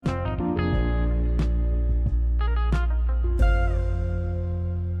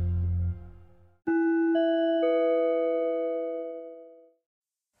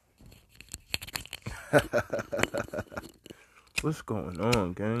What's going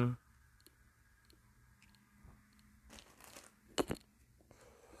on, gang?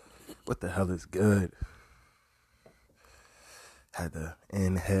 What the hell is good? Had to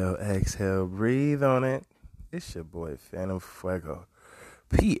inhale, exhale, breathe on it. It's your boy Phantom Fuego.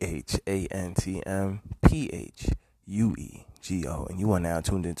 PHANTM And you are now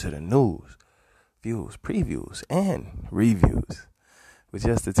tuned into the news, views, previews, and reviews. With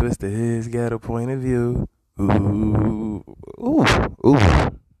just a twist of his ghetto point of view. Ooh.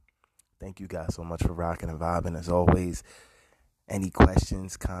 Thank you guys so much for rocking and vibing as always. Any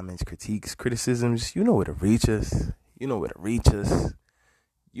questions, comments, critiques, criticisms, you know where to reach us.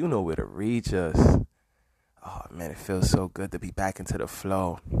 Oh man, it feels so good to be back into the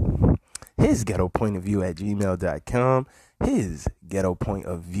flow. His ghetto point of view at gmail.com. His ghetto point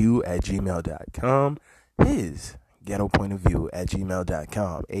of view at gmail.com. His ghetto point of view at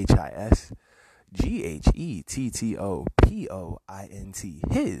gmail.com.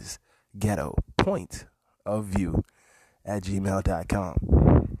 HISGHETTOPOINT. His ghetto point of view at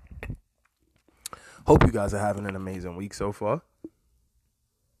gmail.com. Hope you guys are having an amazing week so far.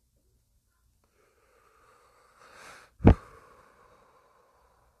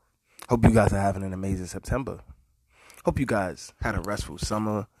 Hope you guys are having an amazing September. Hope you guys had a restful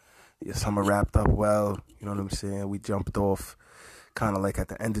summer. Your summer wrapped up well. You know what I'm saying? We jumped off kind of like at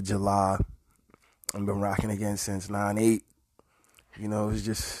the end of July. I've been rocking again since 9/8. You know, it's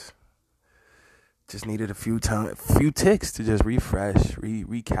just needed a few ticks to just refresh,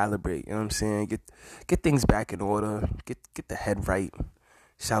 recalibrate. You know what I'm saying? Get things back in order. Get the head right.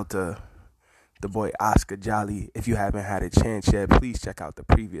 Shout to the boy Oscar Jolly. If you haven't had a chance yet, please check out the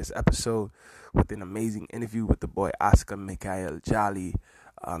previous episode with an amazing interview with the boy Oscar Mikael Jolly.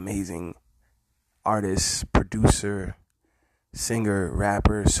 Amazing artist, producer, singer,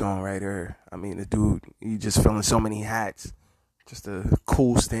 rapper, songwriter. I mean, the dude, he just filling so many hats. Just a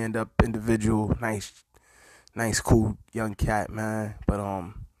cool stand-up individual. Nice, cool young cat, man. But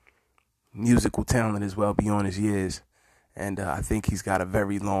musical talent as well beyond his years. And I think he's got a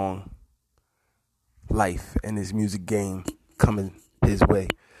very long life in his music game coming his way.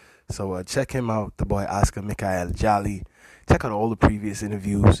 So check him out, the boy Oscar Mikael Jolly. Check out all the previous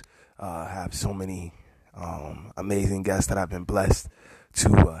interviews. I have so many amazing guests that I've been blessed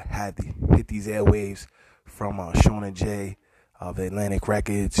to hit these airwaves, from Shauna J of Atlantic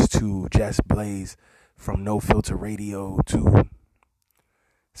Records to Jess Blaze from No Filter Radio, to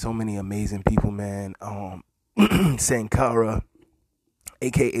so many amazing people, man. Sankara,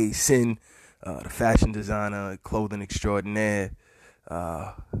 aka Sin, the fashion designer, clothing extraordinaire,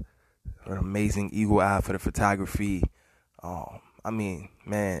 an amazing eagle eye for the photography. I mean,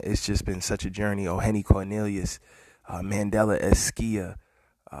 man, it's just been such a journey. Henny Cornelius, Mandela Eskia.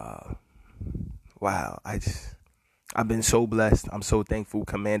 Wow, I've been so blessed. I'm so thankful.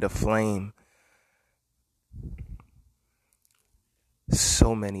 Commander Flame.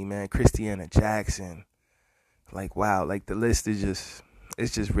 So many, man. Christiana Jackson. Like, wow, like the list is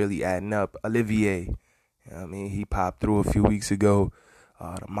it's just really adding up. Olivier, you know what I mean, he popped through a few weeks ago.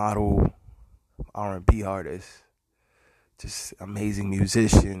 The model, R&B artist, just amazing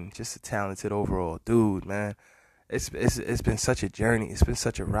musician, just a talented overall dude, man. It's been such a journey. It's been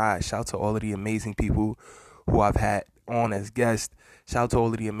such a ride. Shout out to all of the amazing people who I've had on as guests. Shout out to all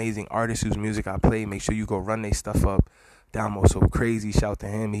of the amazing artists whose music I play. Make sure you go run their stuff up. Damo So Crazy, shout out to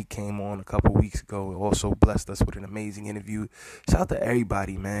him. He came on a couple weeks ago. Also blessed us with an amazing interview. Shout out to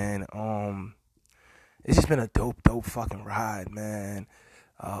everybody, man. It's just been a dope fucking ride, man.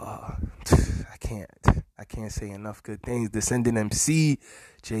 I can't say enough good things. Descendant MC,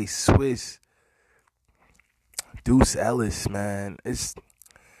 Jay Swiss, Deuce Ellis, man. It's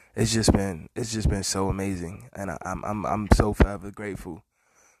just been so amazing, and I'm so forever grateful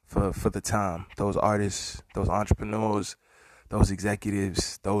for the time those artists, those entrepreneurs, those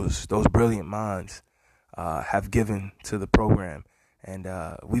executives, those brilliant minds have given to the program. And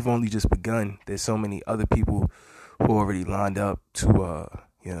we've only just begun. There's so many other people who already lined up to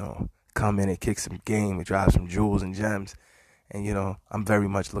come in and kick some game and drop some jewels and gems. And I'm very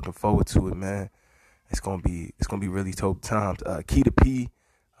much looking forward to it, man. It's gonna be really dope times. Keita P,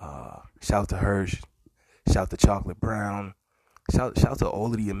 shout to Hirsch, shout to Chocolate Brown. Shout to all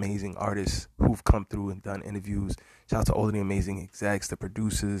of the amazing artists who've come through and done interviews. Shout out to all of the amazing execs, the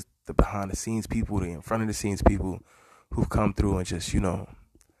producers, the behind-the-scenes people, the in-front-of-the-scenes people who've come through and just,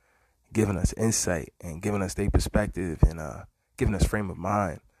 giving us insight and giving us their perspective and giving us frame of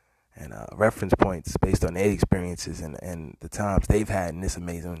mind and reference points based on their experiences and the times they've had in this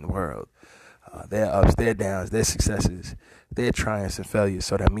amazing world. Their ups, their downs, their successes, their triumphs and failures,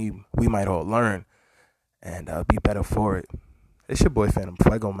 so that we might all learn and be better for it. It's your boy Phantom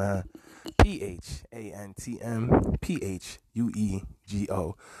Fuego, man.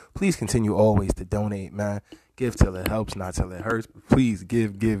 PHANTMPHUEGO. Please continue always to donate, man. Give till it helps, not till it hurts. But please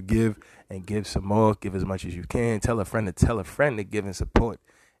give, and give some more. Give as much as you can. Tell a friend to give and support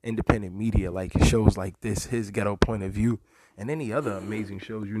independent media like shows like this, His Ghetto Point of View, and any other amazing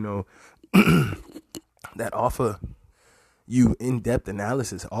shows, that offer you in-depth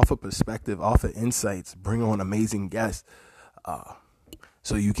analysis, offer perspective, offer insights, bring on amazing guests.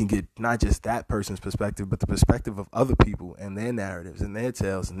 So you can get not just that person's perspective, but the perspective of other people and their narratives and their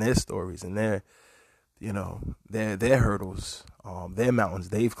tales and their stories and their hurdles, their mountains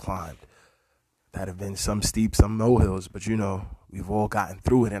they've climbed that have been some steep, some molehills, but we've all gotten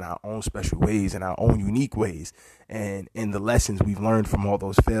through it in our own special ways, in our own unique ways, and in the lessons we've learned from all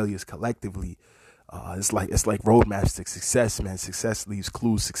those failures collectively. It's like roadmaps to success, man. Success leaves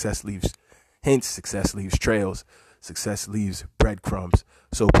clues, success leaves hints, success leaves trails. Success leaves breadcrumbs.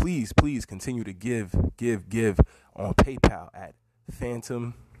 So please continue to give on PayPal at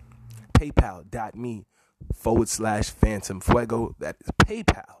paypal.me/Phantom Fuego. That is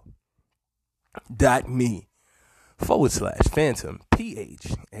paypal.me/Phantom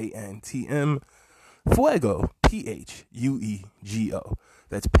PHANTM Fuego PHUEGO.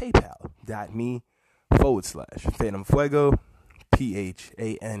 That's paypal.me/Phantom Fuego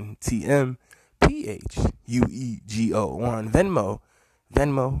PHANTM PHUEGO, or on Venmo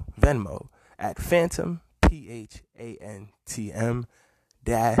at Phantom PHANTM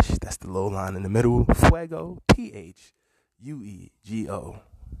dash, that's the low line in the middle, Fuego PHUEGO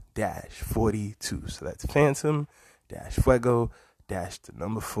dash 42. So that's Phantom dash Fuego dash the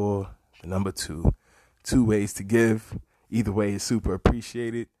number 4, the number 2. 2 ways to give. Either way is super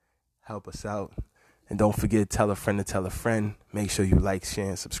appreciated. Help us out. And don't forget, tell a friend to tell a friend. Make sure you like, share,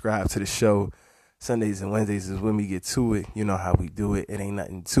 and subscribe to the show. Sundays and Wednesdays is when we get to it. You know how we do it. It ain't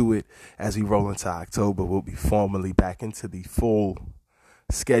nothing to it. As we roll into October, we'll be formally back into the full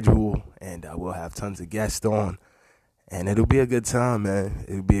schedule, and we'll have tons of guests on. And it'll be a good time, man.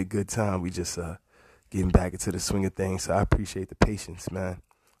 It'll be a good time. We just getting back into the swing of things. So I appreciate the patience, man.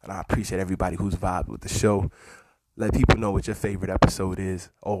 And I appreciate everybody who's vibed with the show. Let people know what your favorite episode is.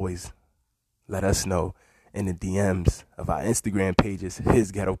 Always let us know in the DMs of our Instagram pages,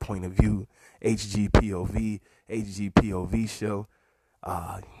 His Ghetto Point of View, HGPOV show.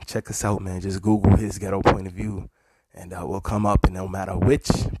 Check us out, man. Just Google His Ghetto Point of View, and we'll come up. And no matter which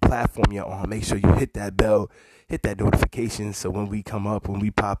platform you're on, make sure you hit that bell, hit that notification, so when we come up, when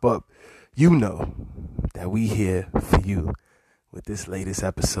we pop up, you know that we here for you with this latest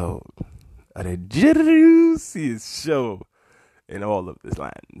episode of the juiciest show in all of the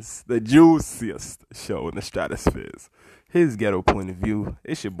lands, the juiciest show in the stratospheres. His Ghetto Point of View.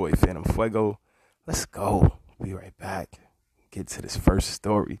 It's your boy Phantom Fuego. Let's go. Be right back. Get to this first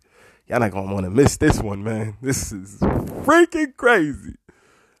story. Y'all not gonna want to miss this one, man. This is freaking crazy.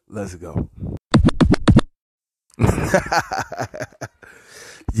 Let's go.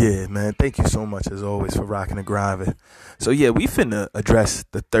 Yeah, man. Thank you so much as always for rocking and grinding. So yeah, we finna address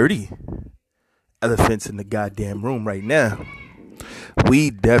the 30 elephants in the goddamn room right now. We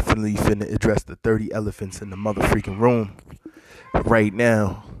definitely finna address the 30 elephants in the motherfreaking room right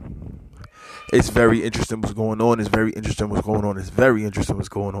now. It's very interesting what's going on. It's very interesting what's going on. It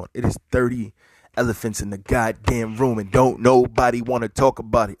is 30 elephants in the goddamn room, and don't nobody want to talk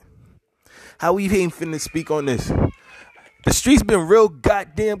about it. How we ain't finna speak on this? The streets been real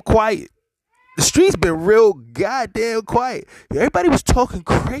goddamn quiet. Everybody was talking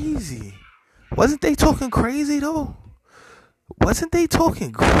crazy. Wasn't they talking crazy, though? Wasn't they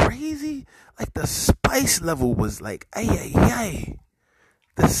talking crazy? Like, the spice level was like, ay.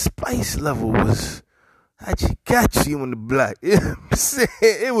 The spice level was hachi-gachi on the block. You know what I'm saying?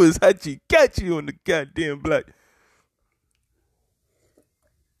 It was hachi-gachi on the goddamn block.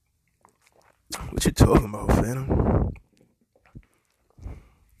 What you talking about, Phantom?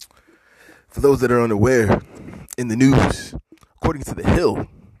 For those that are unaware, in the news, according to The Hill,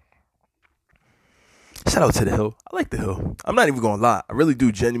 shout out to The Hill. I like The Hill. I'm not even going to lie. I really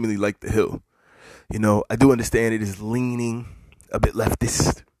do genuinely like The Hill. You know, I do understand it is leaning a bit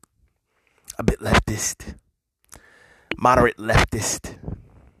leftist. Moderate leftist.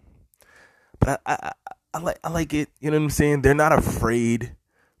 But I like it. You know what I'm saying? They're not afraid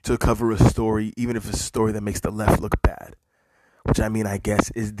to cover a story, even if it's a story that makes the left look bad. Which, I mean, I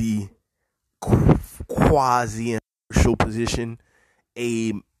guess is the quasi-official position.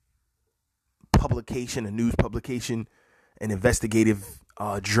 A publication, a news publication, an investigative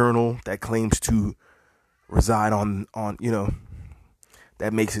journal that claims to reside on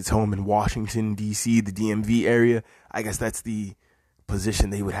that makes its home in Washington, D.C., the DMV area. I guess that's the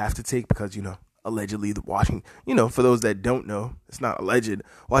position they would have to take because, allegedly the Washington, for those that don't know, it's not alleged.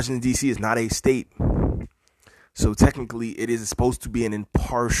 Washington, D.C. is not a state. So technically it is supposed to be an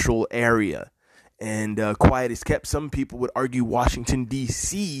impartial area. And quiet is kept. Some people would argue Washington,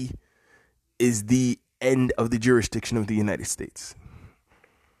 D.C. is the end of the jurisdiction of the United States.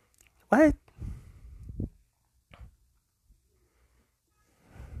 What?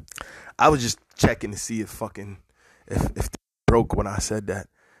 I was just checking to see if it broke when I said that.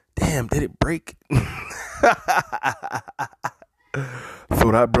 Damn, did it break?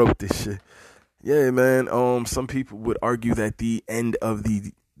 Thought I broke this shit. Yeah, man. Some people would argue that the end of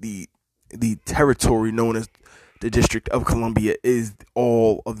the territory known as the District of Columbia is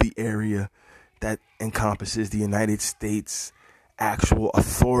all of the area that encompasses the United States' actual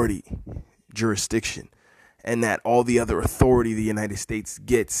authority, jurisdiction, and that all the other authority the United States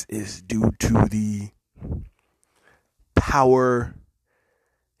gets is due to the power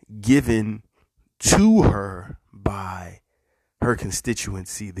given to her by her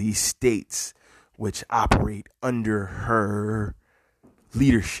constituency, these states which operate under her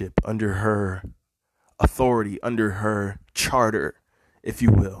leadership, under her authority, under her charter, if you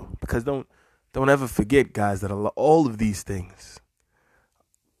will. Because don't ever forget, guys, that all of these things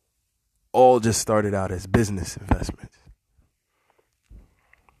all just started out as business investments.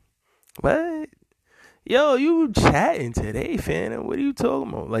 What? Yo, you chatting today, fam? What are you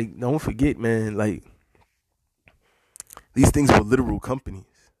talking about? Like, don't forget, man, like, these things were literal companies.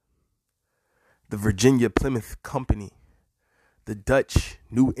 The Virginia Plymouth Company, the Dutch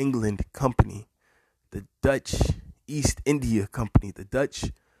New England Company, the Dutch East India Company, the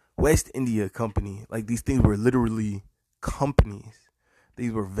Dutch West India Company. Like, these things were literally companies.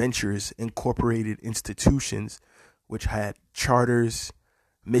 These were ventures, incorporated institutions, which had charters,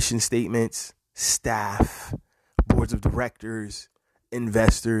 mission statements, staff, boards of directors,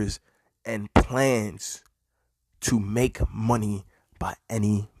 investors, and plans to make money by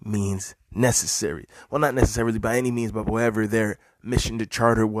any means necessary. Well, not necessarily by any means, but whatever their mission to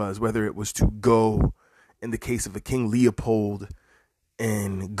charter was, whether it was to go, in the case of a King Leopold,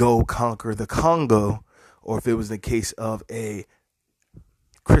 and go conquer the Congo, or if it was the case of a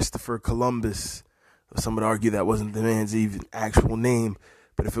Christopher Columbus. Some would argue that wasn't the man's even actual name,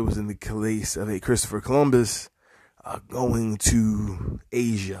 but if it was in the case of a Christopher Columbus going to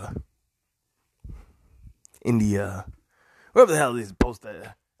Asia, India, wherever the hell he's supposed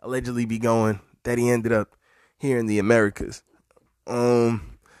to allegedly be going, that he ended up here in the Americas.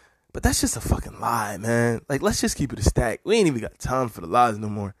 But that's just a fucking lie, man. Like, let's just keep it a stack. We ain't even got time for the lies no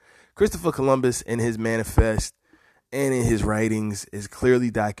more. Christopher Columbus in his manifest and in his writings is clearly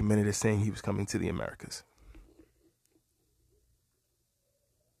documented as saying he was coming to the Americas.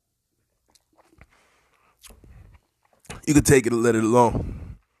 You could take it or let it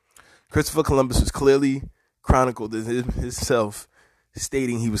alone. Christopher Columbus was clearly chronicled as himself,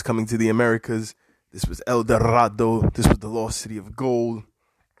 stating he was coming to the Americas. This was El Dorado. This was the lost city of gold.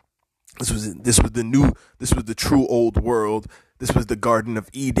 This was the true old world. This was the Garden of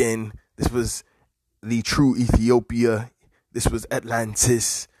Eden. This was the true Ethiopia. This was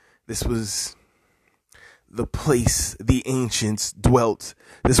Atlantis. This was the place the ancients dwelt.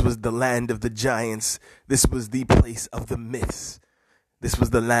 This was the land of the giants. This was the place of the myths. This was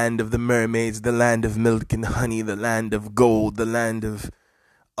the land of the mermaids, the land of milk and honey, the land of gold, the land of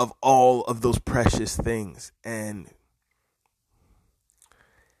all of those precious things. And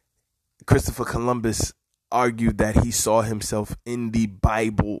Christopher Columbus argued that he saw himself in the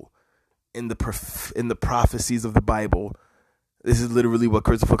Bible, in the prophecies of the Bible. This is literally what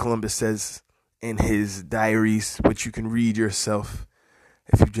Christopher Columbus says in his diaries, which you can read yourself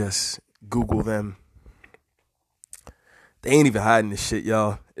if you just Google them. They ain't even hiding this shit,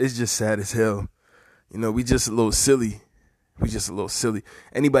 y'all. It's just sad as hell. We just a little silly.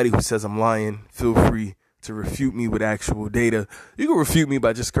 Anybody who says I'm lying, feel free to refute me with actual data. You can refute me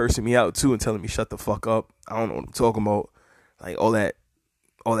by just cursing me out too and telling me shut the fuck up. I don't know what I'm talking about. Like all that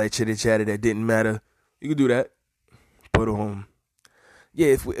chitter chatter that didn't matter. You can do that. But yeah,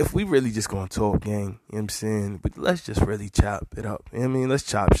 if we really just gonna talk, gang, you know what I'm saying? But let's just really chop it up. You know what I mean? Let's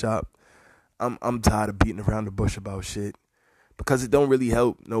chop shop. I'm tired of beating around the bush about shit. Because it don't really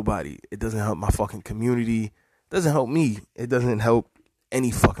help nobody. It doesn't help my fucking community. It doesn't help me. It doesn't help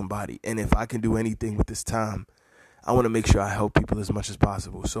any fucking body. And if I can do anything with this time, I want to make sure I help people as much as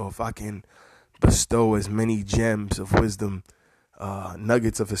possible. So if I can bestow as many gems of wisdom,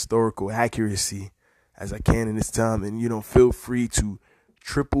 nuggets of historical accuracy as I can in this time, and feel free to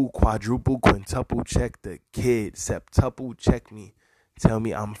triple, quadruple, quintuple check the kid, septuple check me. tell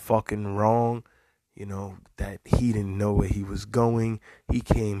me I'm fucking wrong. You know, that he didn't know where he was going. He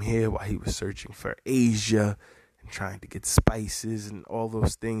came here while he was searching for Asia and trying to get spices and all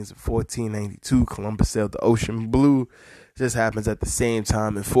those things. In 1492, Columbus sailed the ocean blue. This happens at the same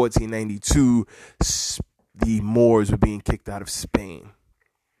time in 1492, the Moors were being kicked out of Spain.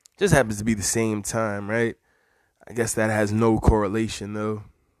 Just happens to be the same time, right? I guess that has no correlation, though.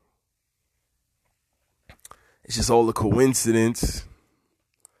 It's just all a coincidence.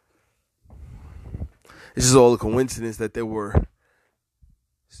 It's just all a coincidence that there were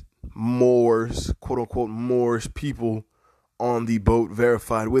Moors, quote unquote Moorish people on the boat,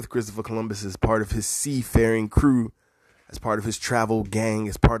 verified with Christopher Columbus as part of his seafaring crew, as part of his travel gang,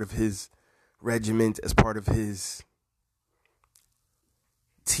 as part of his regiment, as part of his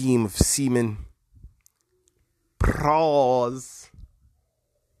team of seamen. Pros.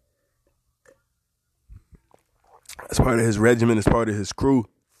 As part of his regiment, as part of his crew.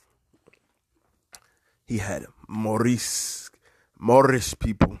 He had Moorish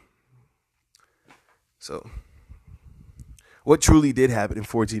people. So, what truly did happen in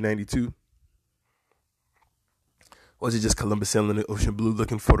 1492? Was it just Columbus sailing the ocean blue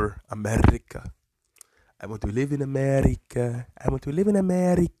looking for America? I want to live in America. I want to live in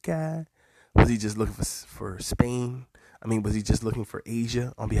America. Was he just looking for Spain? I mean, was he just looking for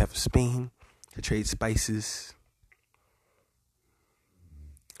Asia on behalf of Spain to trade spices?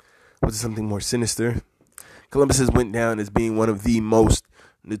 Was it something more sinister? Columbus has went down as being one of the most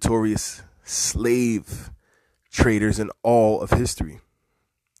notorious slave traders in all of history.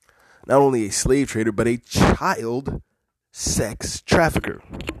 Not only a slave trader, but a child sex trafficker.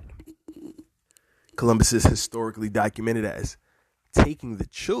 Columbus is historically documented as taking the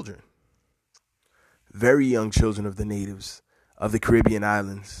children, very young children of the natives, of the Caribbean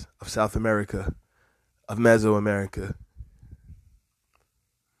islands, of South America, of Mesoamerica,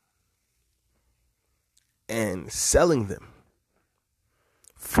 and selling them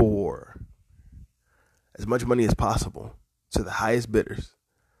for as much money as possible to the highest bidders,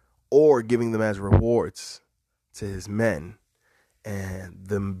 or giving them as rewards to his men. And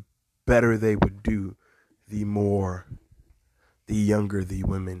the better they would do, the younger the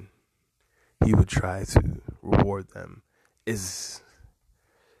women he would try to reward them, is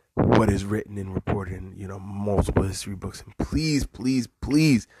what is written and reported in, multiple history books. And please, please,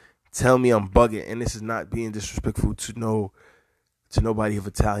 please tell me I'm bugging. And this is not being disrespectful to nobody of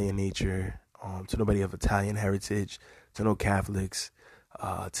Italian nature, to nobody of Italian heritage, to no Catholics,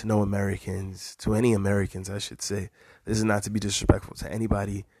 to no Americans, to any Americans, I should say. This is not to be disrespectful to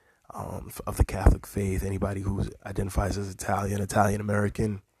anybody of the Catholic faith, anybody who identifies as Italian, Italian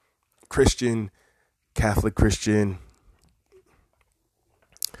American, Christian, Catholic Christian.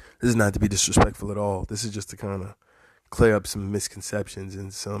 This is not to be disrespectful at all. This is just to kind of clear up some misconceptions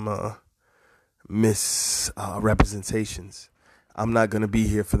and some misrepresentations. I'm not going to be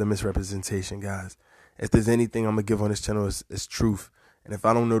here for the misrepresentation, guys. If there's anything I'm going to give on this channel, it's truth. And if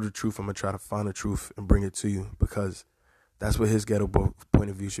I don't know the truth, I'm going to try to find the truth and bring it to you, because that's what his ghetto point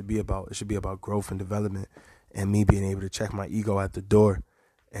of view should be about. It should be about growth and development, and me being able to check my ego at the door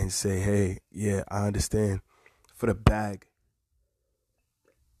and say, hey, yeah, I understand. For the bag,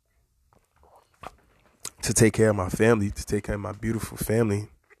 to take care of my family, to take care of my beautiful family,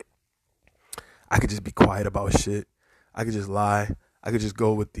 I could just be quiet about shit. I could just lie. I could just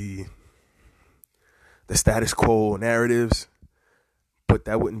go with the status quo narratives. But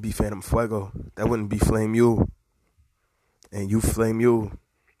that wouldn't be Phantom Fuego. That wouldn't be Flame You. And you Flame You.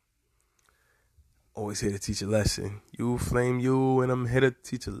 Always here to teach a lesson. You Flame You, and I'm here to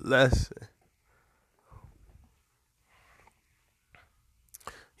teach a lesson.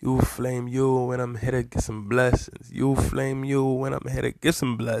 You Flame You, and I'm here to get some blessings. You Flame You, and I'm here to get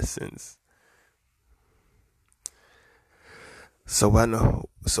some blessings. So I know.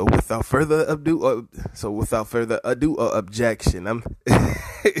 So without further ado or objection,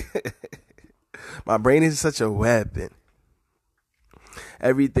 my brain is such a weapon.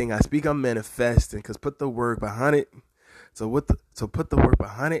 Everything I speak, I'm manifesting. Cause put the work behind it. So put the work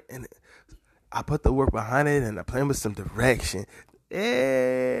behind it, and I put the work behind it, and I plan with some direction.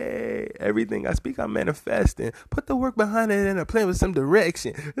 Hey, everything I speak, I'm manifesting. Put the work behind it, and I plan with some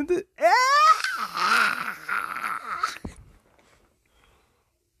direction.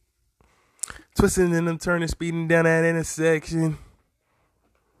 Twisting and I'm turning, speeding down that intersection.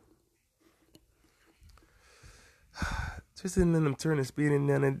 Twisting and I'm turning, speeding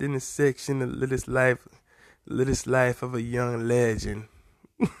down that intersection. The littlest life of a young legend.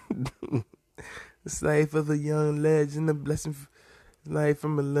 This life of a young legend, a blessing, life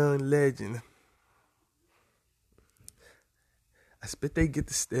from a young legend. I spit they get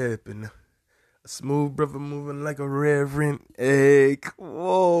the step and a smooth brother moving like a reverend. Hey, come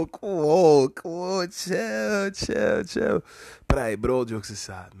on, chill. But all jokes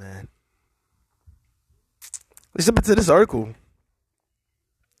aside, man. Let's jump into this article.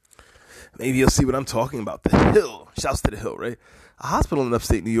 Maybe you'll see what I'm talking about. The Hill. Shouts to The Hill, right? A hospital in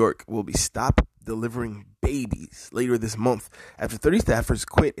upstate New York will be stopped delivering babies later this month after 30 staffers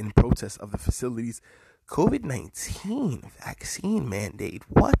quit in protest of the facility's COVID-19 vaccine mandate.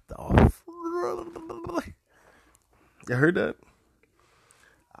 What the You heard that?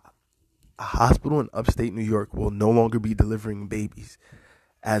 A hospital in upstate New York will no longer be delivering babies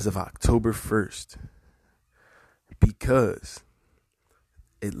as of October 1st because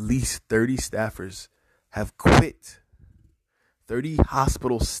at least 30 staffers have quit. 30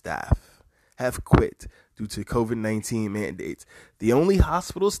 hospital staff have quit due to COVID-19 mandates. The only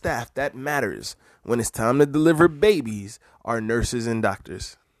hospital staff that matters when it's time to deliver babies are nurses and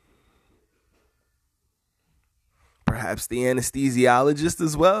doctors. Perhaps the anesthesiologist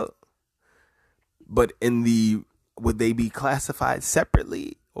as well. But would they be classified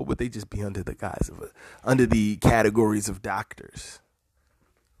separately, or would they just be under the guise of under the categories of doctors?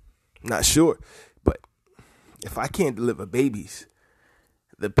 Not sure. But if I can't deliver babies,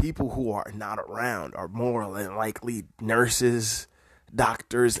 the people who are not around are more than likely nurses,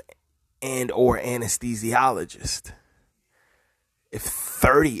 doctors, and or anesthesiologists.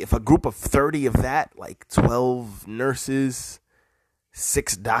 If a group of 30 of that, like 12 nurses,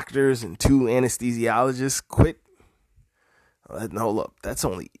 6 doctors, and 2 anesthesiologists quit, hold up, that's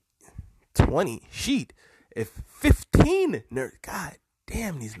only 20. Sheet. If 15 nurses, God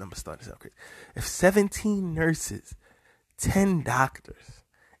damn, these numbers started to sound crazy. If 17 nurses, 10 doctors,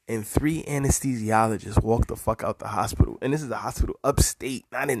 and 3 anesthesiologists walk the fuck out the hospital, and this is a hospital upstate,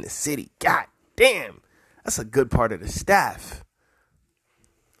 not in the city. God damn, that's a good part of the staff.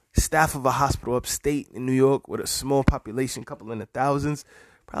 Staff of a hospital upstate in New York with a small population, couple in the thousands,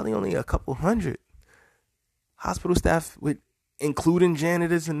 probably only a couple hundred. Hospital staff with including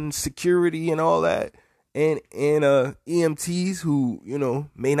janitors and security and all that, and EMTs who,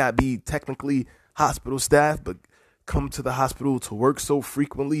 may not be technically hospital staff, but come to the hospital to work so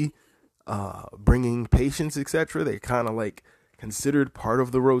frequently, bringing patients, etc. They're kind of like considered part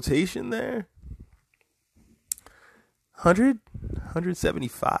of the rotation there.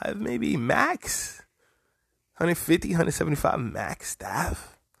 175 maybe max, 175 max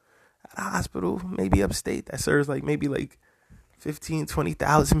staff at a hospital, maybe upstate, that serves maybe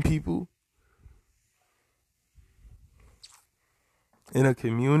 20,000 people in a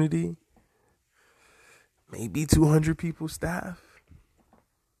community, maybe 200 people staff.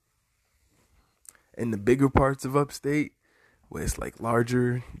 In the bigger parts of upstate, where it's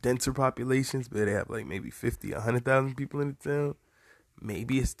larger, denser populations, but they have maybe 50, 100,000 people in the town,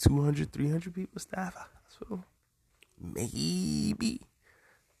 maybe it's 200, 300 people staff. So maybe.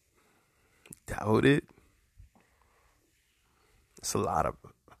 Doubt it. It's a lot of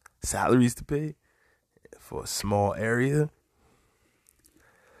salaries to pay for a small area.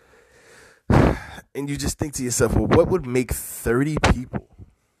 And you just think to yourself, well, what would make 30 people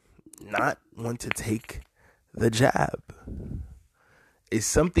not want to take the jab? Is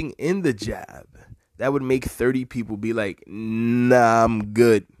something in the jab that would make 30 people be like, nah, I'm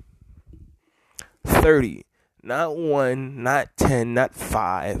good? 30. Not 1, not 10, not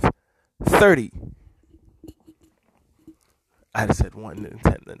 5. 30. I'd have said 1, then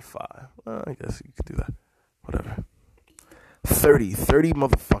 10, then 5. Well, I guess you could do that. Whatever. 30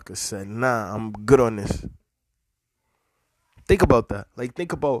 motherfuckers said, nah, I'm good on this. Think about that.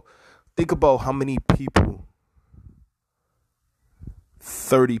 Think about how many people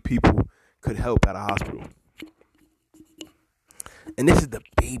 30 people could help at a hospital. And this is the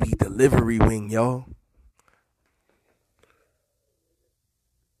baby delivery wing, y'all.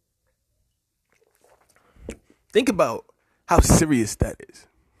 Think about how serious that is.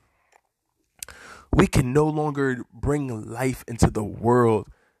 We can no longer bring life into the world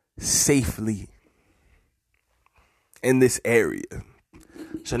safely in this area.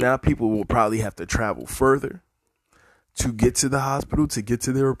 So now people will probably have to travel further to get to the hospital, to get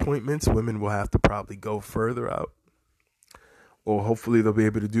to their appointments. Women will have to probably go further out. Or hopefully they'll be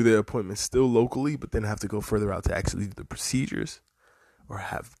able to do their appointments still locally, but then have to go further out to actually do the procedures or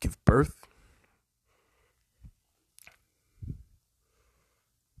give birth.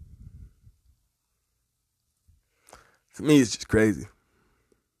 To me, it's just crazy.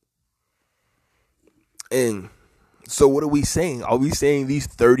 And so what are we saying? Are we saying these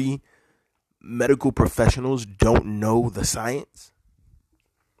 30 medical professionals don't know the science?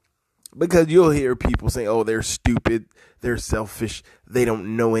 Because you'll hear people saying, "Oh, they're stupid, they're selfish, they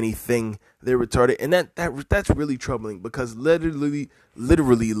don't know anything, they're retarded," and that's really troubling. Because literally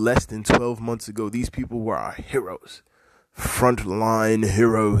less than 12 months ago, these people were our heroes, frontline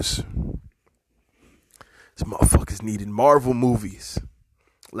heroes. These motherfuckers needed Marvel movies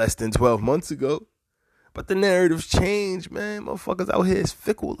less than 12 months ago. But the narrative's changed, man. Motherfuckers out here is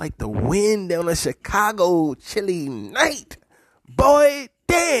fickle like the wind down a Chicago chilly night. Boy,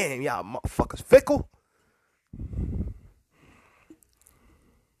 damn, y'all motherfuckers fickle.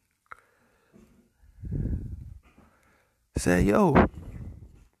 Say, yo.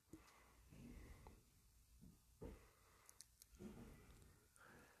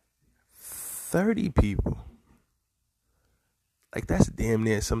 $30 people. Like, that's damn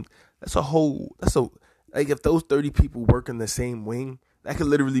near like, if those 30 people work in the same wing, that could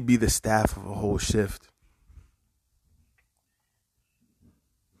literally be the staff of a whole shift.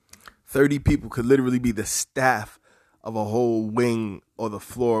 30 people could literally be the staff of a whole wing or the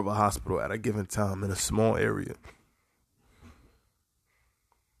floor of a hospital at a given time in a small area.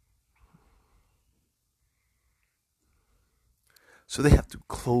 So they have to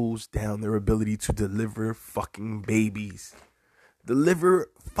close down their ability to deliver fucking babies.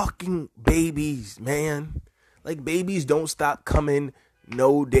 Deliver fucking babies, man. Like, babies don't stop coming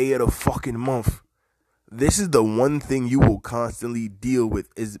no day of the fucking month. This is the one thing you will constantly deal with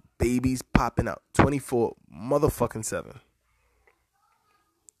is babies popping out 24 motherfucking 7.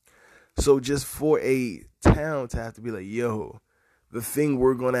 So just for a town to have to be like, yo, the thing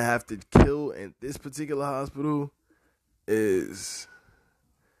we're going to have to kill in this particular hospital is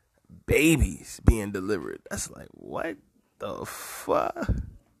babies being delivered. That's like, what the fuck?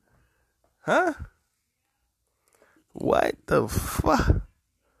 Huh? What the fuck?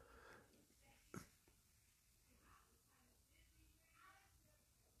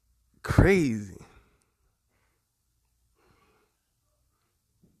 Crazy.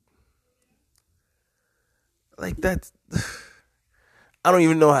 Like, that's... I don't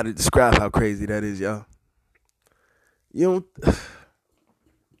even know how to describe how crazy that is, y'all. You don't...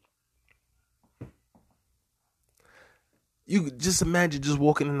 You just imagine just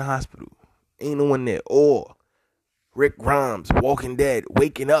walking in the hospital. Ain't no one there. Or Rick Grimes, Walking Dead,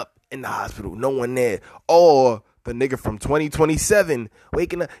 waking up in the hospital. No one there. Or the nigga from 2027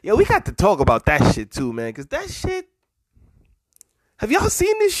 waking up. Yo, we got to talk about that shit too, man. Because that shit... Have y'all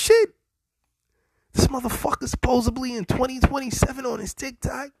seen this shit? This motherfucker supposedly in 2027 on his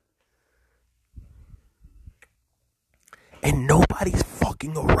TikTok. And nobody's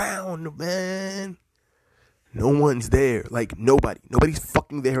fucking around, man. No one's there. Like, nobody. Nobody's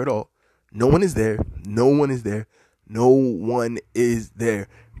fucking there at all. No one is there. No one is there. No one is there.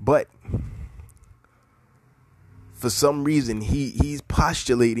 But for some reason, he's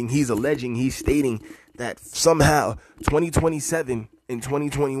postulating, he's alleging, he's stating that somehow 2027 and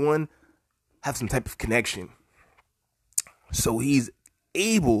 2021 have some type of connection. So he's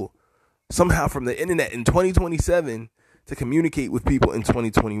able somehow from the internet in 2027 to communicate with people in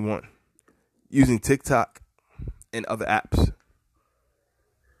 2021 using TikTok and other apps.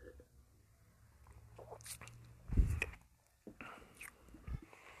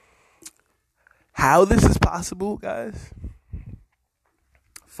 How this is possible, guys?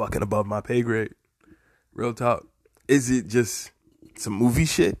 Fucking above my pay grade. Real talk. Is it just some movie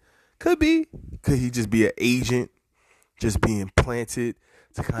shit? Could be. Could he just be an agent, just being planted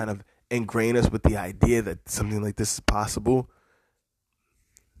to kind of ingrain us with the idea that something like this is possible?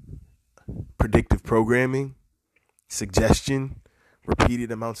 Predictive programming, suggestion,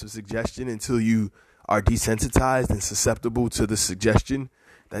 repeated amounts of suggestion until you are desensitized and susceptible to the suggestion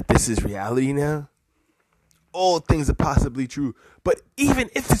that this is reality now. All things are possibly true. But even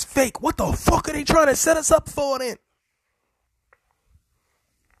if it's fake, what the fuck are they trying to set us up for then?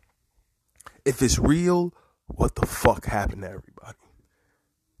 If it's real, what the fuck happened to everybody?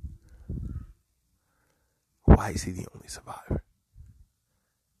 Why is he the only survivor?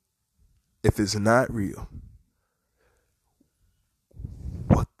 If it's not real,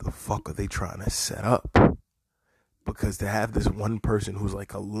 what the fuck are they trying to set up? Because to have this one person who's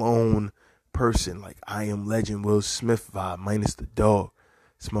like a lone person, like I Am Legend, Will Smith vibe, minus the dog.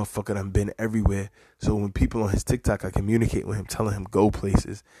 This motherfucker done been everywhere. So when people on his TikTok, I communicate with him, telling him go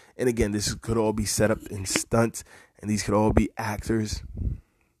places. And again, this could all be set up in stunts, and these could all be actors.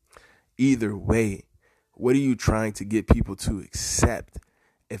 Either way, what are you trying to get people to accept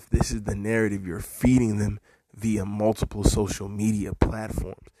if this is the narrative you're feeding them via multiple social media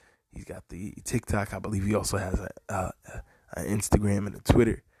platforms? He's got the TikTok. I believe he also has an Instagram and a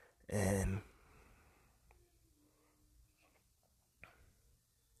Twitter. And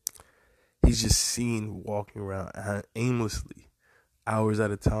he's just seen walking around aimlessly hours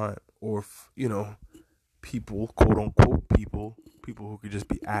at a time, or people, quote unquote people who could just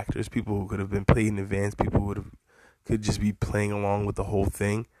be actors, people who could have been played in advance, people who could just be playing along with the whole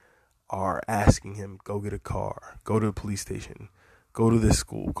thing, are asking him, go get a car, go to the police station, go to this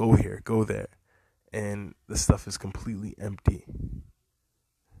school, go here, go there. And the stuff is completely empty.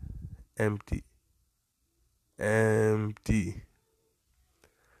 Empty.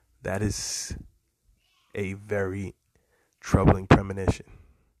 That is a very troubling premonition.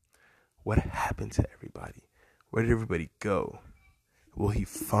 What happened to everybody? Where did everybody go? Will he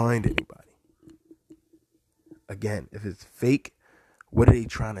find anybody? Again, if it's fake, what are they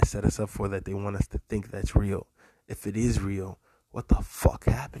trying to set us up for that they want us to think that's real? If it is real, what the fuck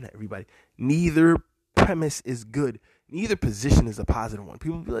happened to everybody? Neither premise is good. Neither position is a positive one.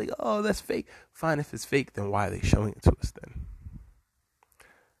 People be like, oh, that's fake. Fine, if it's fake, then why are they showing it to us then?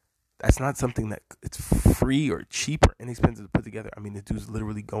 That's not something that it's free or cheap or inexpensive to put together. I mean, the dude's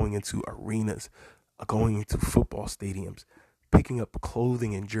literally going into arenas, going into football stadiums, picking up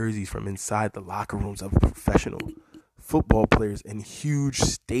clothing and jerseys from inside the locker rooms of professional football players in huge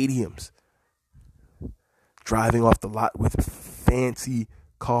stadiums, driving off the lot with fancy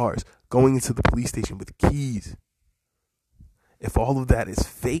cars, going into the police station with keys. If all of that is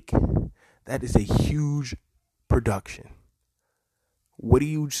fake, that is a huge production. What are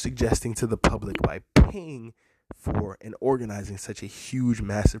you suggesting to the public by paying for and organizing such a huge,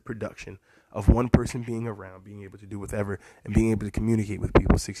 massive production of one person being around, being able to do whatever, and being able to communicate with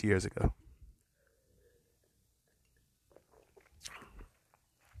people 6 years ago?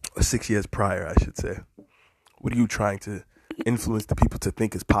 Or 6 years prior, I should say. What are you trying to influence the people to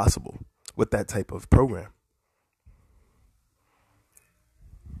think is possible with that type of program?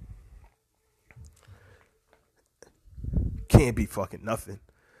 Can't be fucking nothing.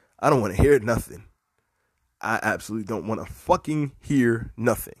 I don't want to hear nothing. I absolutely don't want to fucking hear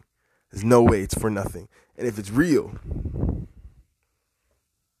nothing. There's no way it's for nothing. And if it's real,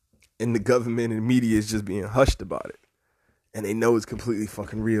 and the government and media is just being hushed about it, and they know it's completely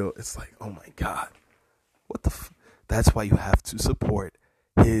fucking real, it's like, oh my God, what the That's why you have to support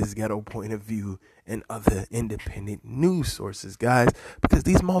his ghetto point of view and other independent news sources, guys, because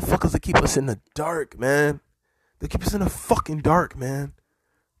these motherfuckers will keep us in the dark, man. They'll keep us in the fucking dark, man.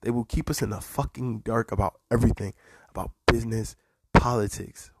 They will keep us in the fucking dark about everything, about business,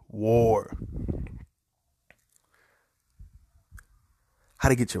 politics, war, how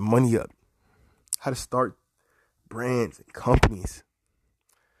to get your money up, how to start brands and companies,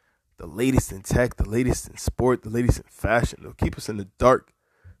 the latest in tech, the latest in sport, the latest in fashion. They'll keep us in the dark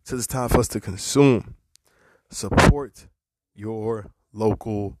till it's time for us to consume. Support your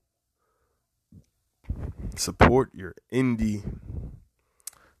local, support your indie,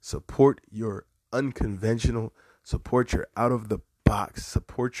 support your unconventional, support your out of the box,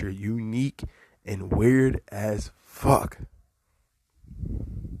 support your unique and weird as fuck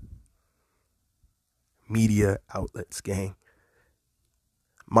media outlets, gang.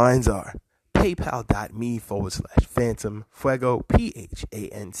 Mines are paypal.me/Phantom Fuego,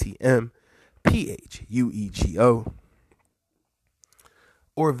 PHANTM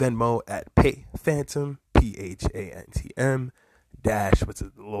or Venmo at Phantom, PHANTM dash, what's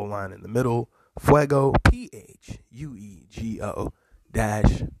the little line in the middle, Fuego, PHUEGO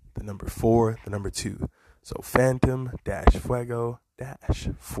dash, the number 4, the number 2. So Phantom dash Fuego dash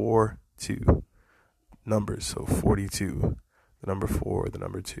 42 numbers. So 42, the number 4, the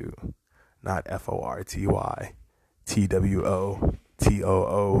number 2, not FORTY, TWO,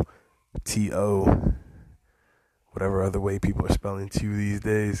 TOO, whatever other way people are spelling 2 these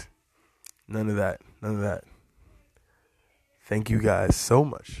days. None of that. Thank you guys so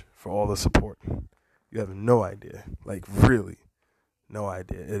much for all the support. You have no idea. Like, really, no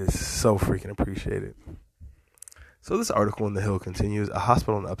idea. It is so freaking appreciated. So this article in The Hill continues. A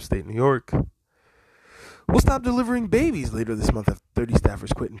hospital in upstate New York will stop delivering babies later this month after 30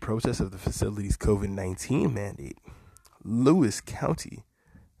 staffers quit in protest of the facility's COVID-19 mandate. Lewis County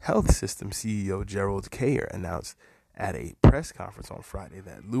Health System CEO Gerald Kayer announced at a press conference on Friday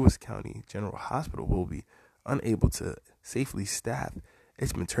that Lewis County General Hospital will be unable to safely staff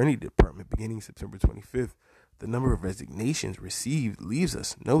its maternity department beginning September 25th. The number of resignations received leaves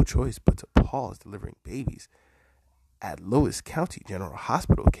us no choice but to pause delivering babies at Lewis County General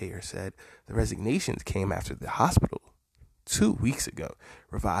Hospital, Kayer said. The resignations came after the hospital 2 weeks ago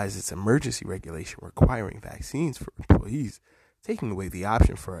revised its emergency regulation requiring vaccines for employees, taking away the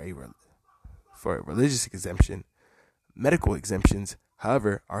option for a religious exemption. Medical exemptions,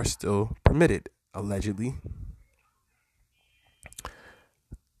 however, are still permitted, allegedly.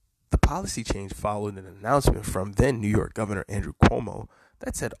 The policy change followed an announcement from then New York Governor Andrew Cuomo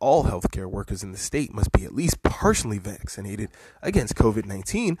that said all healthcare workers in the state must be at least partially vaccinated against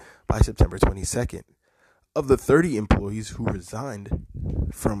COVID-19 by September 22nd. Of the 30 employees who resigned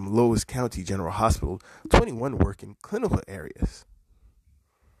from Lewis County General Hospital, 21 work in clinical areas.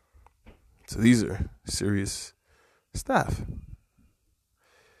 So these are serious staff.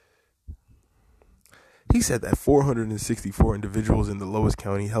 He said that 464 individuals in the Lewis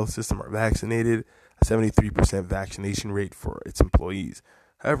County health system are vaccinated, a 73% vaccination rate for its employees.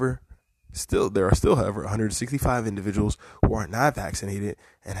 However, there are 165 individuals who are not vaccinated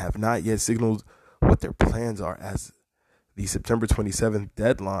and have not yet signaled what their plans are as the September 27th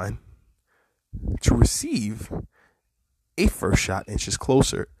deadline to receive a first shot inches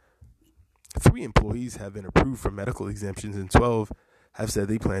closer. 3 employees have been approved for medical exemptions and 12 have said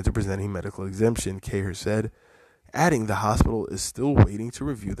they plan to present a medical exemption, Kayer said, adding the hospital is still waiting to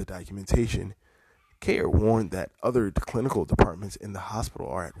review the documentation. Kayer warned that other clinical departments in the hospital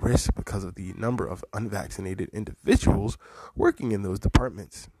are at risk because of the number of unvaccinated individuals working in those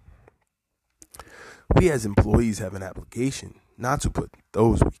departments. We as employees have an obligation not to put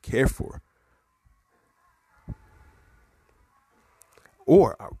those we care for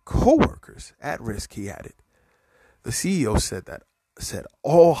or our co-workers at risk, he added. The CEO said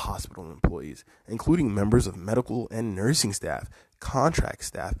all hospital employees, including members of medical and nursing staff, contract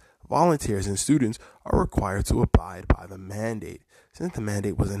staff, volunteers, and students, are required to abide by the mandate. Since the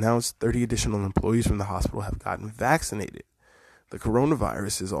mandate was announced, 30 additional employees from the hospital have gotten vaccinated. The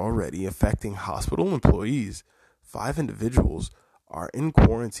coronavirus is already affecting hospital employees. 5 individuals are in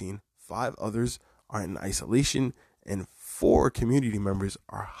quarantine, 5 others are in isolation, and 4 community members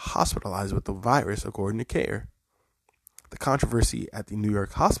are hospitalized with the virus, according to Kayer. The controversy at the New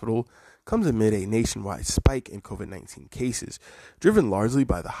York hospital comes amid a nationwide spike in COVID-19 cases, driven largely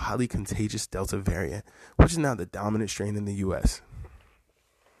by the highly contagious Delta variant, which is now the dominant strain in the U.S.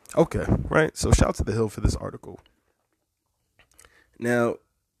 Okay, right? So shout to The Hill for this article. Now,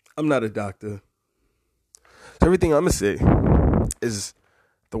 I'm not a doctor, so everything I'm going to say is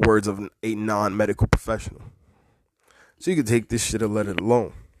the words of a non-medical professional. So you can take this shit or let it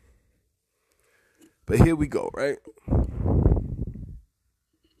alone. But here we go, right?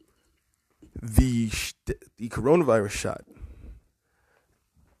 The coronavirus shot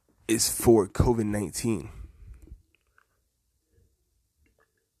is for COVID-19.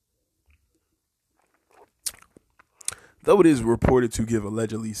 Though it is reported to give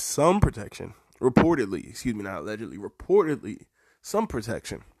reportedly some protection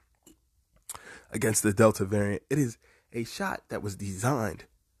against the Delta variant, it is a shot that was designed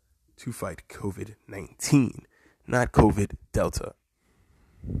to fight COVID-19, not COVID Delta.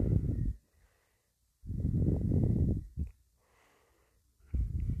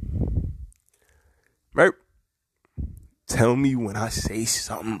 Right? Tell me when I say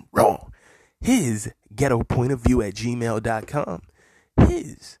something wrong. His ghetto point of view at gmail.com.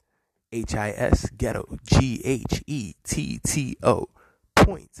 His HIS ghetto GHETTO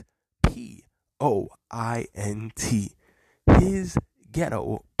point POINT. His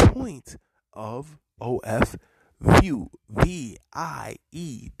ghetto point of OF view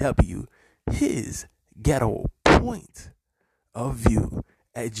VIEW. His ghetto point of view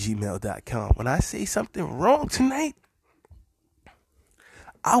at gmail.com. When I say something wrong tonight,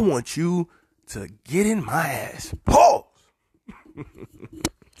 I want you to get in my ass. Pause.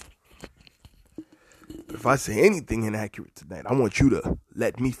 If I say anything inaccurate tonight, I want you to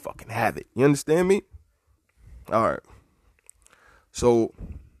let me fucking have it. You understand me? All right. So,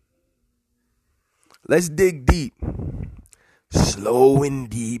 let's dig deep. Slow and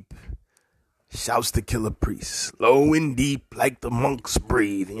deep. Shouts to Killer Priest. Slow and deep like the monks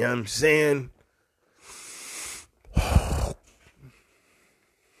breathe. You know what I'm saying?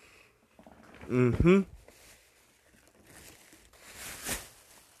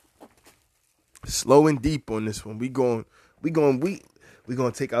 Slow and deep on this one. We gonna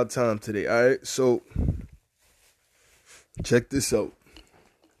take our time today. All right. So check this out.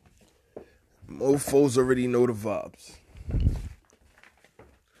 Mofos already know the vibes.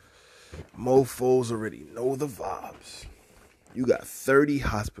 You got 30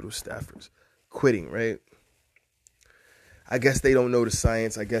 hospital staffers quitting, right? I guess they don't know the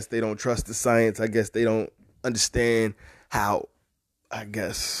science. I guess they don't trust the science. I guess they don't understand how,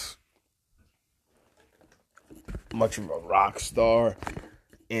 much of a rock star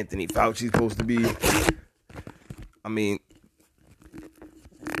Anthony Fauci's supposed to be. I mean,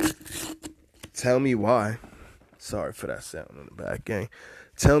 tell me why. Sorry for that sound on the back, gang.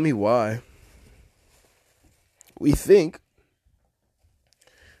 Tell me why we think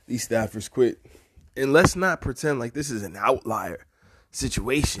These staffers quit. And let's not pretend like this is an outlier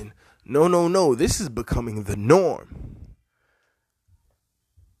situation. No. This is becoming the norm.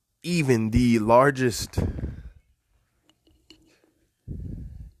 Even the largest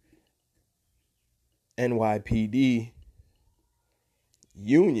NYPD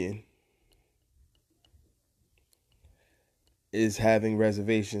union is having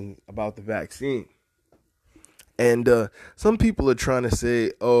reservations about the vaccine. And some people are trying to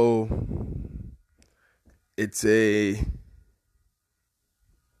say, oh,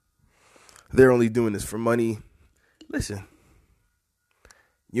 they're only doing this for money. Listen,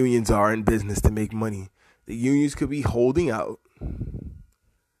 unions are in business to make money. The unions could be holding out,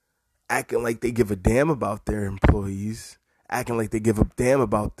 acting like they give a damn about their employees, acting like they give a damn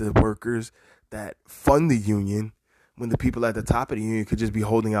about the workers that fund the union, when the people at the top of the union could just be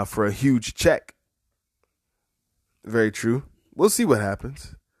holding out for a huge check. Very true. We'll see what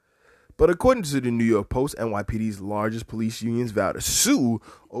happens. But according to the New York Post, NYPD's largest police unions vow to sue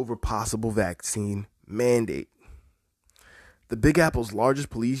over possible vaccine mandate. The Big Apple's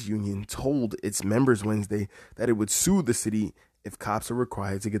largest police union told its members Wednesday that it would sue the city if cops are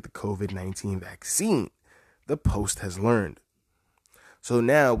required to get the COVID-19 vaccine, the Post has learned. So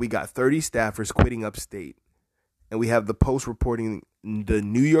now we got 30 staffers quitting upstate, and we have the Post reporting the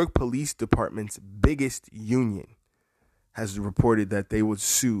New York Police Department's biggest union has reported that they would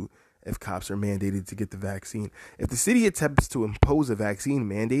sue if cops are mandated to get the vaccine. If the city attempts to impose a vaccine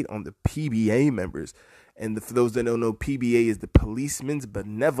mandate on the PBA members, and for those that don't know, PBA is the Policemen's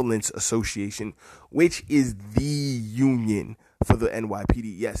Benevolence Association, which is the union for the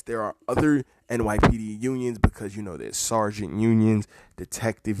NYPD. Yes, there are other NYPD unions because, there's sergeant unions,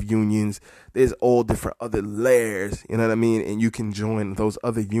 detective unions. There's all different other layers, you know what I mean? And you can join those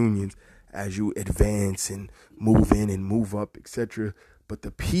other unions as you advance and move in and move up, etc. But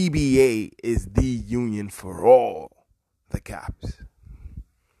the PBA is the union for all the cops.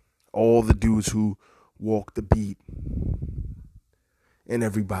 All the dudes who walk the beat and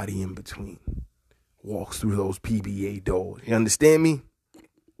everybody in between walks through those PBA doors. You understand me?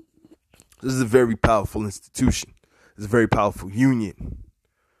 This is a very powerful institution. It's a very powerful union.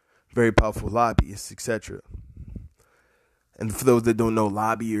 Very powerful lobbyists, etc. And for those that don't know,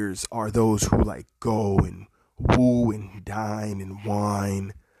 lobbyers are those who go and woo and dine and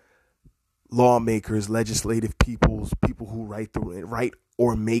wine. Lawmakers, legislative people who write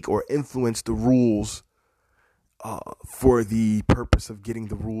or make or influence the rules for the purpose of getting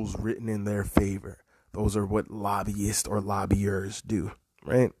the rules written in their favor. Those are what lobbyists or lobbyers do,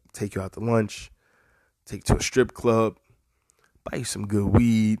 right? Take you out to lunch, take you to a strip club, buy you some good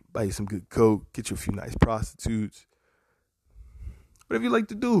weed, buy you some good coke, get you a few nice prostitutes. Whatever you like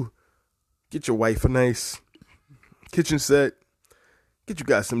to do. Get your wife a nice kitchen set. Get you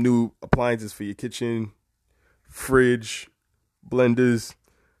guys some new appliances for your kitchen. Fridge, blenders,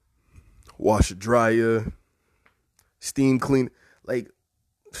 washer dryer, steam clean.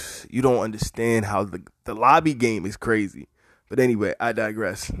 You don't understand how the lobby game is crazy. But anyway, I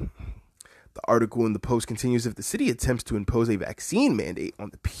digress. The article in the Post continues, if the city attempts to impose a vaccine mandate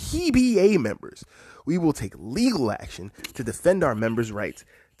on the PBA members, we will take legal action to defend our members' rights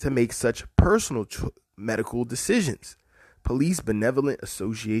to make such personal medical decisions. Police Benevolent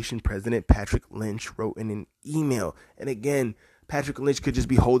Association President Patrick Lynch wrote in an email. And again, Patrick Lynch could just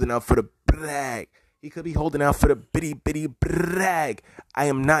be holding out for the brag. He could be holding out for the bitty brag. I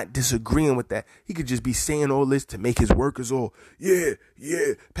am not disagreeing with that. He could just be saying all this to make his workers all, yeah,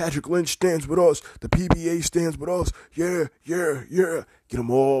 Patrick Lynch stands with us. The PBA stands with us. Yeah. Get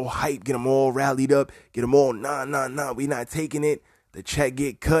them all hyped, get them all rallied up, get them all, nah, we not taking it. The check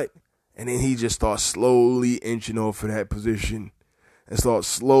get cut, and then he just starts slowly inching off for that position and starts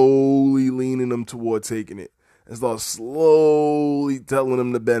slowly leaning them toward taking it and starts slowly telling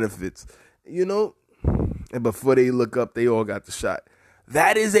them the benefits, And before they look up, they all got the shot.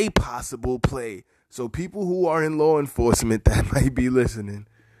 That is a possible play. So people who are in law enforcement that might be listening,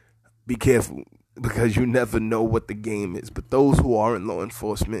 be careful because you never know what the game is. But those who are in law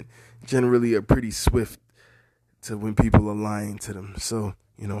enforcement generally are pretty swift to when people are lying to them. So,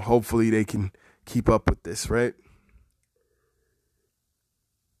 hopefully they can keep up with this, right?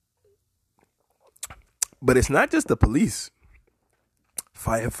 But it's not just the police.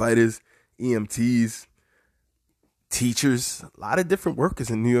 Firefighters, EMTs, teachers, a lot of different workers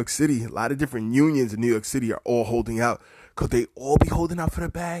in New York City, a lot of different unions in New York City are all holding out. Could they all be holding out for the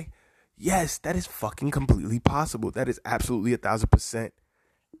bag? Yes, that is fucking completely possible. That is absolutely 1,000%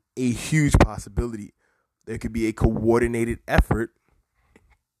 a huge possibility. There could be a coordinated effort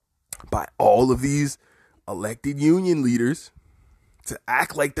by all of these elected union leaders to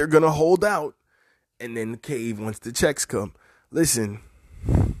act like they're going to hold out and then cave once the checks come. Listen,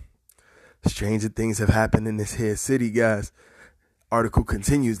 stranger things have happened in this here city, guys. Article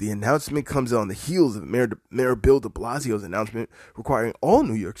continues. The announcement comes on the heels of Mayor Bill de Blasio's announcement requiring all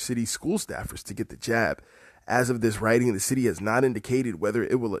New York City school staffers to get the jab. As of this writing, the city has not indicated whether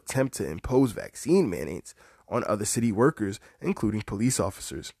it will attempt to impose vaccine mandates on other city workers, including police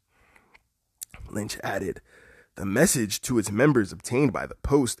officers. Lynch added, the message to its members obtained by the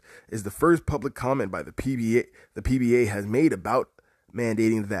Post is the first public comment by the PBA. The PBA has made about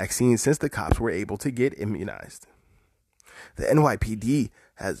mandating the vaccine since the cops were able to get immunized. The NYPD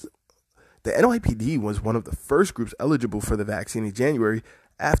was one of the first groups eligible for the vaccine in January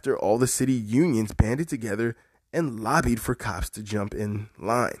after all the city unions banded together and lobbied for cops to jump in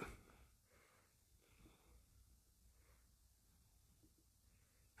line.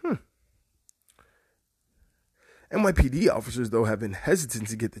 NYPD officers, though, have been hesitant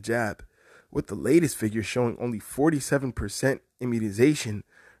to get the jab, with the latest figure showing only 47% immunization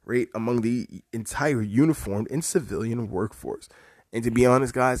rate among the entire uniformed and civilian workforce. And to be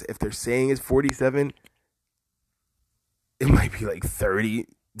honest, guys, if they're saying it's 47, it might be like 30,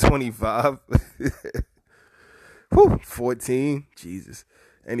 25, 14, Jesus.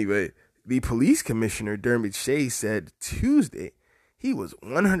 Anyway, the police commissioner, Dermot Shea, said Tuesday he was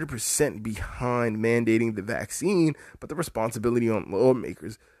 100% behind mandating the vaccine, but put the responsibility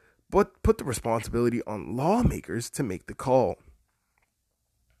on lawmakers to make the call.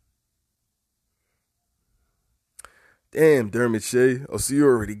 Damn, Dermot Shea. Oh, so you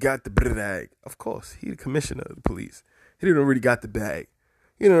already got the bag. Of course, he the commissioner of the police. He didn't already got the bag.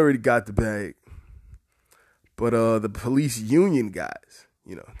 But the police union guys,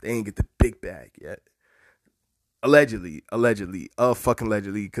 they ain't get the big bag yet. Allegedly,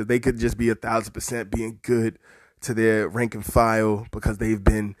 because they could just be 1,000% being good to their rank and file because they've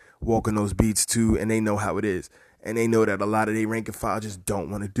been walking those beats too, and they know how it is, and they know that a lot of their rank and file just don't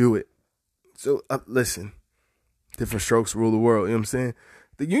want to do it. So listen, different strokes rule the world. You know what I'm saying?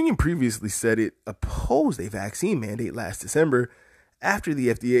 The union previously said it opposed a vaccine mandate last December after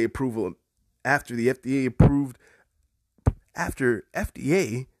FDA approval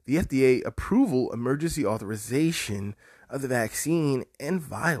emergency authorization of the vaccine and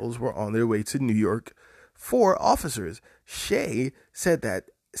vials were on their way to New York for officers. Shea said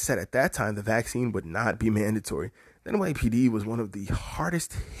at that time the vaccine would not be mandatory. The NYPD was one of the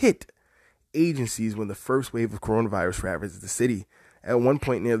hardest hit agencies when the first wave of coronavirus ravaged the city. At one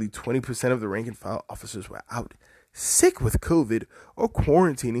point, nearly 20% of the rank and file officers were out sick with COVID or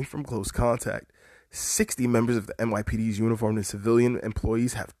quarantining from close contact. 60 members of the NYPD's uniformed and civilian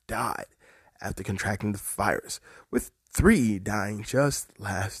employees have died after contracting the virus, with 3 dying just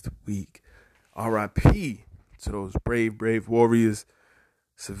last week. R.I.P. to those brave warriors,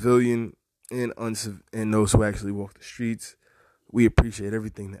 civilian and those who actually walk the streets. We appreciate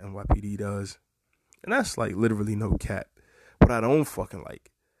everything the NYPD does. And that's like literally no cap. What I don't fucking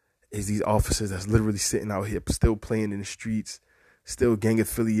like is these officers that's literally sitting out here still playing in the streets, still gang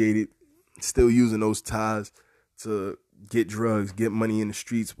affiliated, still using those ties to get drugs, get money in the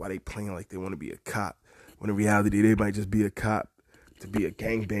streets while they playing like they want to be a cop. When in reality, they might just be a cop to be a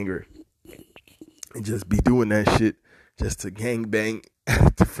gangbanger and just be doing that shit just to gangbang at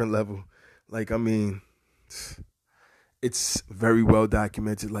a different level. Like, I mean, it's very well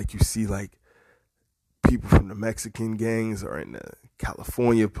documented. Like, you see, like, people from the Mexican gangs or in the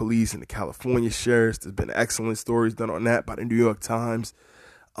California police and the California sheriffs. There's been excellent stories done on that by the New York Times.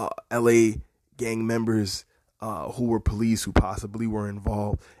 LA gang members who were police who possibly were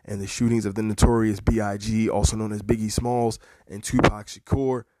involved in the shootings of the notorious B.I.G., also known as Biggie Smalls, and Tupac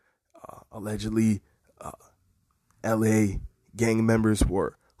Shakur. Allegedly, LA gang members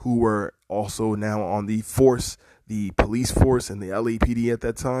who were also now on the force, the police force and the LAPD at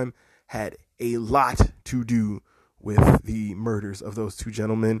that time, had a lot to do with the murders of those 2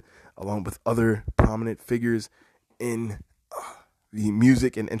 gentlemen, along with other prominent figures in the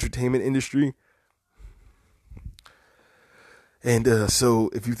music and entertainment industry. And so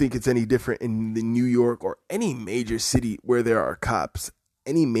if you think it's any different in the New York or any major city where there are cops,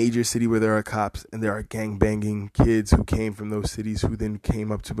 and there are gangbanging kids who came from those cities who then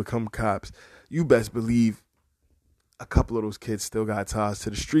came up to become cops, you best believe a couple of those kids still got ties to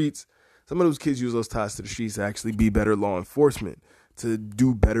the streets. Some of those kids use those ties to the streets to actually be better law enforcement, to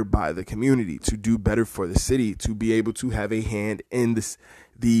do better by the community, to do better for the city, to be able to have a hand in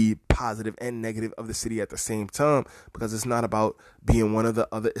the positive and negative of the city at the same time, because it's not about being one or the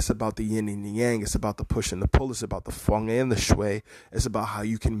other. It's about the yin and the yang. It's about the push and the pull. It's about the feng and the shui. It's about how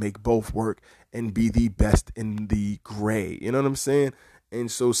you can make both work and be the best in the gray. You know what I'm saying?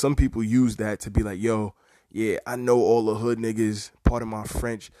 And so some people use that to be like, yo, yeah, I know all the hood niggas, pardon my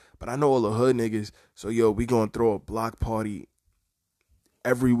French, but I know all the hood niggas. So, yo, we gonna throw a block party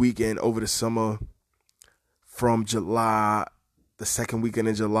every weekend over the summer from July, the second weekend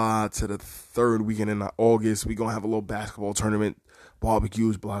in July to the third weekend in August. We gonna have a little basketball tournament,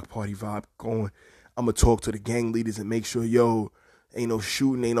 barbecues, block party vibe going. I'm gonna talk to the gang leaders and make sure, yo, ain't no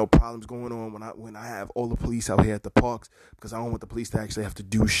shooting, ain't no problems going on when I have all the police out here at the parks, because I don't want the police to actually have to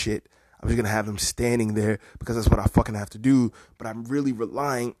do shit. I'm just going to have them standing there because that's what I fucking have to do. But I'm really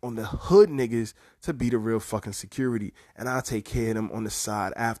relying on the hood niggas to be the real fucking security. And I'll take care of them on the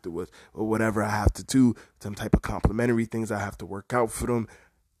side afterwards, or whatever I have to do. Some type of complimentary things I have to work out for them,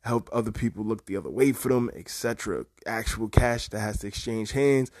 help other people look the other way for them, etc. Actual cash that has to exchange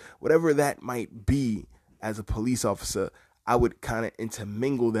hands, whatever that might be. As a police officer, I would kind of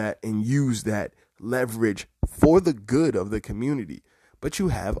intermingle that and use that leverage for the good of the community. But you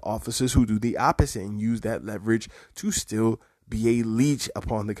have officers who do the opposite and use that leverage to still be a leech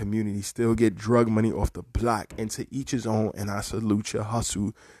upon the community, still get drug money off the block. And to each his own, and I salute your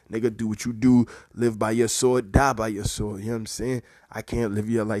hustle. Nigga, do what you do. Live by your sword, die by your sword. You know what I'm saying? I can't live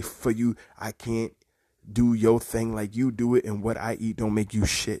your life for you. I can't do your thing like you do it, and what I eat don't make you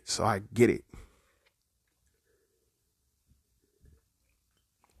shit. So I get it.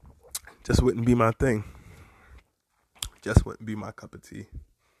 Just wouldn't be my thing. Just wouldn't be my cup of tea.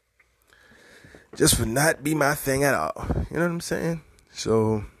 Just would not be my thing at all. You know what I'm saying?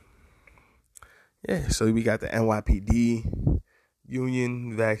 So, yeah. So we got the NYPD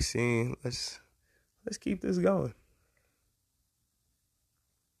union vaccine. Let's keep this going.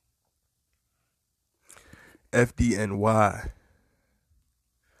 FDNY.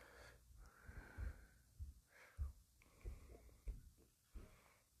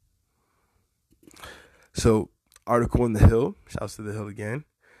 So, article in The Hill, shouts to The Hill again,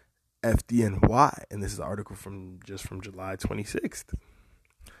 FDNY, and this is an article from July 26th.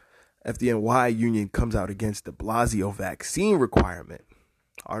 FDNY union comes out against de Blasio vaccine requirement.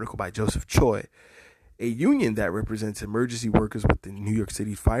 Article by Joseph Choi. A union that represents emergency workers with the New York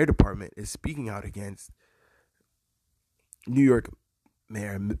City Fire Department is speaking out against New York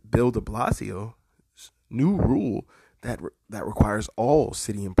Mayor Bill de Blasio's new rule that requires all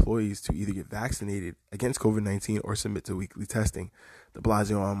city employees to either get vaccinated against COVID-19 or submit to weekly testing. De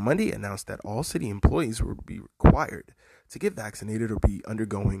Blasio on Monday announced that all city employees will be required to get vaccinated or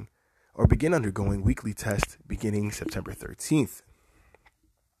begin undergoing weekly tests beginning September 13th.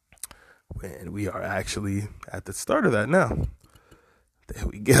 And we are actually at the start of that now. There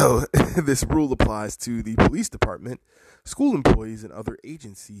we go. This rule applies to the police department, school employees, and other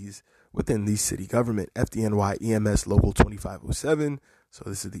agencies within the city government. FDNY EMS Local 2507, so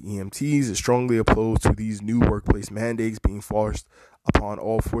this is the EMTs, is strongly opposed to these new workplace mandates being forced upon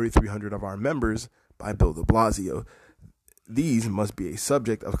all 4,300 of our members by Bill de Blasio. These must be a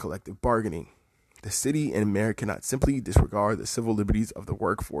subject of collective bargaining. The city and mayor cannot simply disregard the civil liberties of the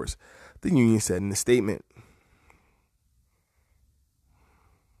workforce, the union said in a statement.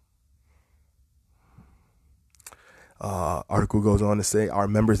 Article goes on to say our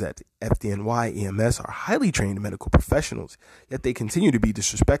members at FDNY EMS are highly trained medical professionals, yet they continue to be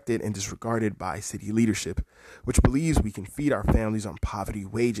disrespected and disregarded by city leadership, which believes we can feed our families on poverty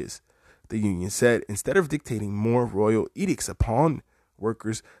wages. The union said instead of dictating more royal edicts upon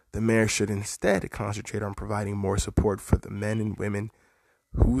workers, the mayor should instead concentrate on providing more support for the men and women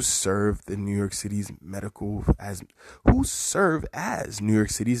who serve as New York City's medical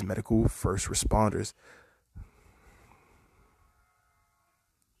first responders.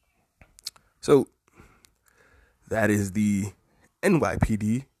 So that is the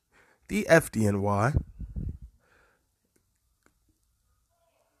NYPD, the FDNY.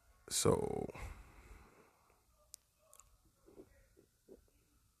 So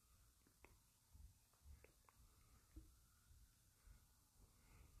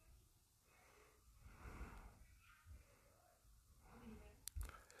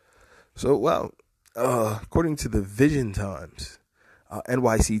according to the Vision Times,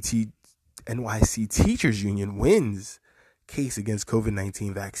 NYC Teachers Union wins case against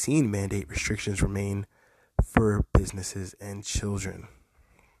COVID-19 vaccine mandate. Restrictions remain for businesses and children.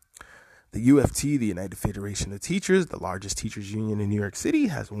 The UFT, the United Federation of Teachers, the largest teachers union in New York City,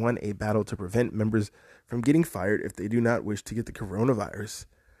 has won a battle to prevent members from getting fired if they do not wish to get the coronavirus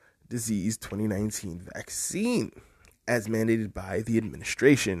disease 2019 vaccine. as mandated by the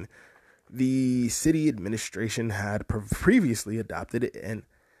administration. The city administration had previously adopted an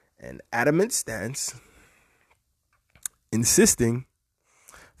adamant stance, insisting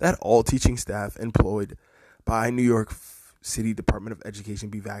that all teaching staff employed by New York City Department of Education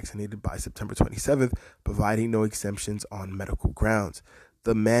be vaccinated by September 27th, providing no exemptions on medical grounds.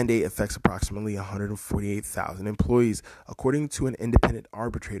 The mandate affects approximately 148,000 employees. According to an independent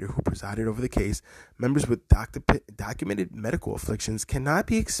arbitrator who presided over the case, members with documented medical afflictions cannot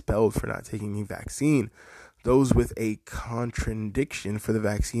be expelled for not taking a vaccine. Those with a contraindication for the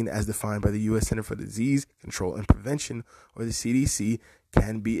vaccine, as defined by the U.S. Center for Disease Control and Prevention, or the CDC,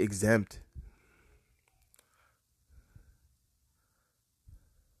 can be exempt.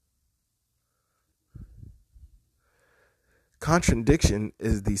 Contraindication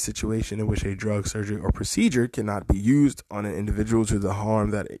is the situation in which a drug, surgery, or procedure cannot be used on an individual to the harm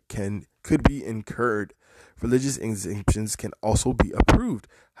that it could be incurred. Religious exemptions can also be approved.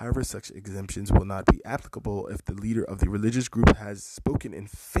 However, such exemptions will not be applicable if the leader of the religious group has spoken in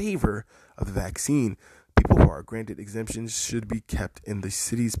favor of the vaccine. People who are granted exemptions should be kept on the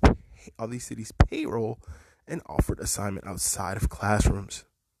city's payroll and offered assignment outside of classrooms.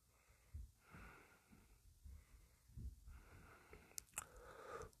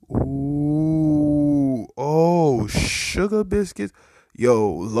 Ooh, oh, sugar biscuits. Yo,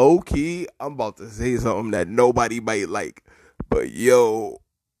 low key, I'm about to say something that nobody might like. But yo,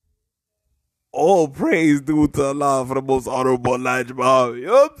 all praise due to Allah for the most honorable Elijah Muhammad. You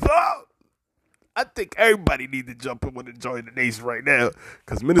know what I'm saying? I think everybody needs to jump in with and join the nation right now.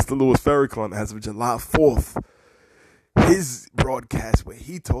 Because Minister Louis Farrakhan, as of July 4th, his broadcast where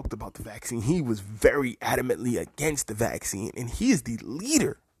he talked about the vaccine, he was very adamantly against the vaccine. And he is the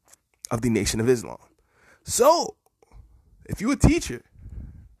leader of the Nation of Islam. So, if you're a teacher,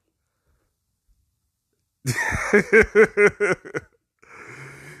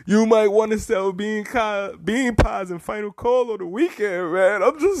 you might want to sell bean pies and Final Call on the weekend, man.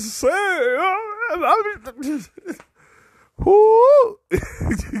 I'm just saying.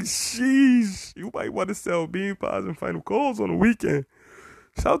 Sheesh. You might want to sell bean pies and Final Calls on the weekend.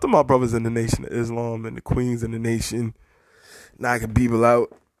 Shout out to my brothers in the Nation of Islam and the queens in the nation, knocking people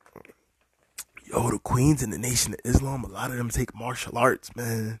out. Yo, the queens in the Nation of Islam, a lot of them take martial arts,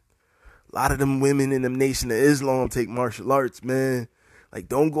 man. A lot of them women in the Nation of Islam take martial arts, man. Like,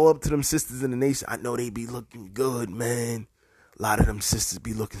 don't go up to them sisters in the nation. I know they be looking good, man. A lot of them sisters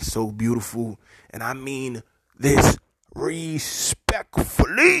be looking so beautiful. And I mean this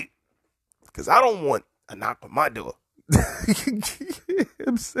respectfully. Because I don't want a knock on my door.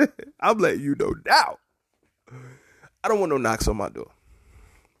 I'm letting you know now. I don't want no knocks on my door.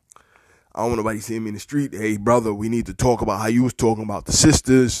 I don't want nobody seeing me in the street. Hey, brother, we need to talk about how you was talking about the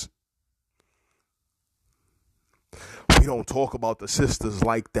sisters. We don't talk about the sisters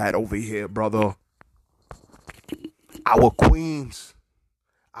like that over here, brother. Our queens,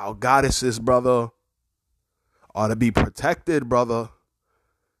 our goddesses, brother, are to be protected, brother.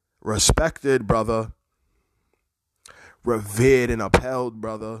 Respected, brother. Revered and upheld,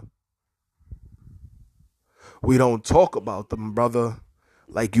 brother. We don't talk about them, brother,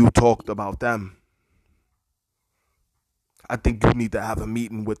 like you talked about them. I think you need to have a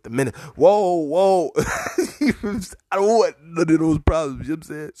meeting with the minister. Whoa. I don't want none of those problems, you know what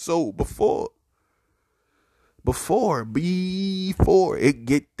I'm saying? So before it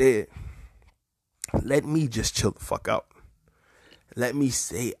get there, let me just chill the fuck out. Let me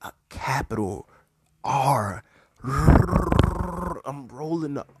say a capital R. I'm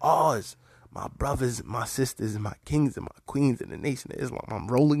rolling the R's. My brothers, my sisters, my kings and my queens in the Nation of Islam. I'm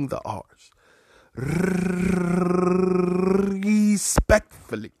rolling the R's.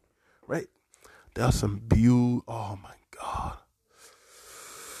 Respectfully, right? There's some beauty. Oh my God.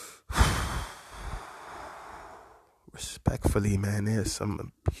 Respectfully, man, there's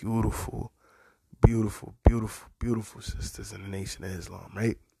some beautiful sisters in the Nation of Islam,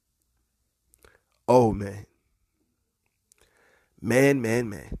 right? Oh, man.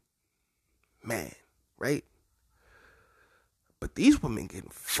 Man, right? But these women can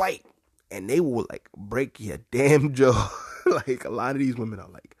fight, and they will, like, break your damn jaw. Like, a lot of these women are,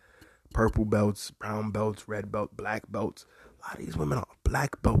 like, purple belts, brown belts, red belt, black belts. A lot of these women are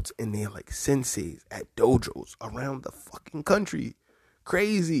black belts, and they're, like, senseis at dojos around the fucking country.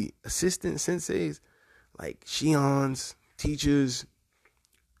 Crazy. Assistant senseis, like, shions, teachers,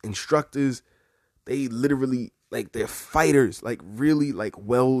 instructors. They literally, like, they're fighters, like, really, like,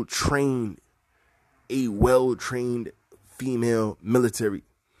 well-trained. A well-trained female military.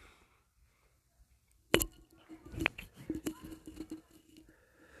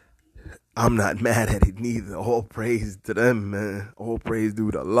 I'm not mad at it neither. All praise to them, man. All praise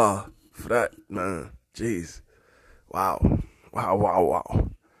due to Allah for that, man. Jeez. Wow. Wow, wow,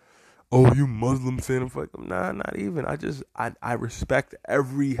 wow. Oh, you Muslim saying fuck them? Nah, not even. I respect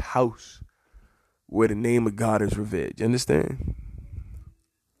every house where the name of God is revered. You understand?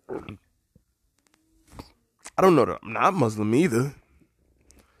 I don't know that I'm not Muslim either.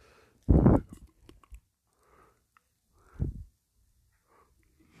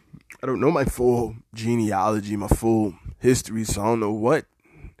 I don't know my full genealogy, my full history, so I don't know what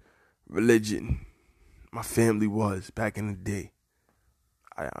religion my family was back in the day.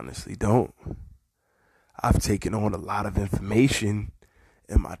 I honestly don't. I've taken on a lot of information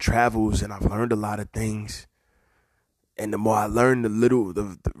in my travels, and I've learned a lot of things. And the more I learn,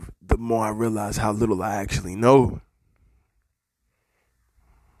 the more I realize how little I actually know.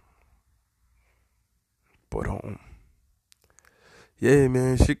 But yeah,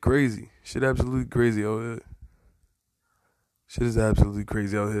 man, shit crazy. Shit absolutely crazy out here. Shit is absolutely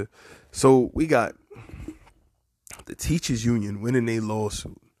crazy out here. So we got the teachers union winning a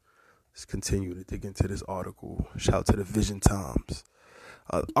lawsuit. Let's continue to dig into this article. Shout out to the Vision Times.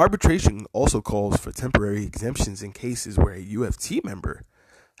 Arbitration also calls for temporary exemptions in cases where a UFT member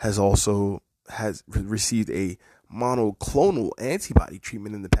has received a monoclonal antibody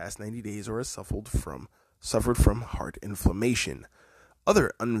treatment in the past 90 days or has suffered from heart inflammation.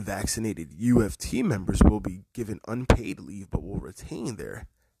 Other unvaccinated UFT members will be given unpaid leave but will retain their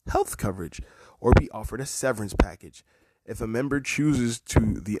health coverage or be offered a severance package. If a member chooses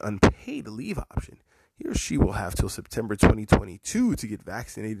the unpaid leave option, he or she will have till September 2022 to get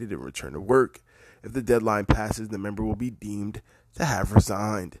vaccinated and return to work. If the deadline passes, the member will be deemed to have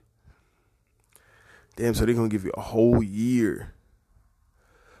resigned. Damn, so they're going to give you a whole year.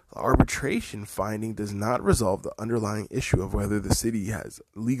 The arbitration finding does not resolve the underlying issue of whether the city has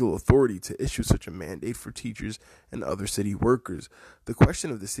legal authority to issue such a mandate for teachers and other city workers. The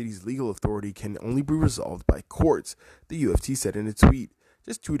question of the city's legal authority can only be resolved by courts, the UFT said in a tweet.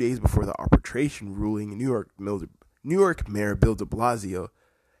 Just 2 days before the arbitration ruling, New York Mayor Bill de Blasio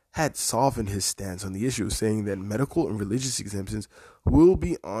had softened his stance on the issue, saying that medical and religious exemptions will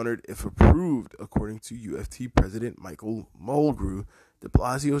be honored if approved. According to UFT President Michael Mulgrew, de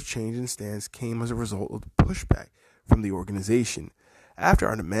Blasio's change in stance came as a result of pushback from the organization. After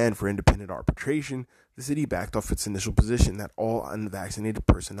our demand for independent arbitration, the city backed off its initial position that all unvaccinated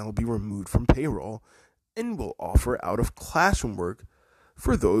personnel be removed from payroll and will offer out-of-classroom work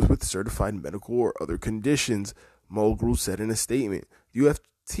for those with certified medical or other conditions, Mulgrew said in a statement.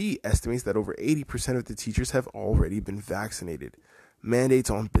 UFT estimates that over 80% of the teachers have already been vaccinated. Mandates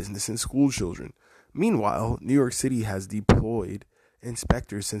on business and school children. Meanwhile, New York City has deployed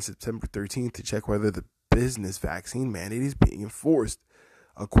inspectors since September 13th to check whether the business vaccine mandate is being enforced.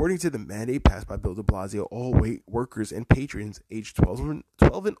 According to the mandate passed by Bill de Blasio, all workers and patrons aged 12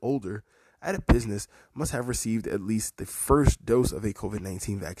 and older at a business must have received at least the first dose of a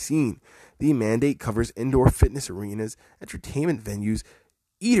COVID-19 vaccine. The mandate covers indoor fitness arenas, entertainment venues,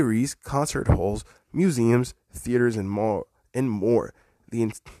 eateries, concert halls, museums, theaters, and more.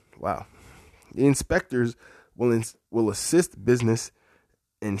 The inspectors will assist business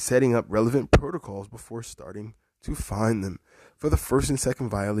in setting up relevant protocols before starting to fine them. For the first and second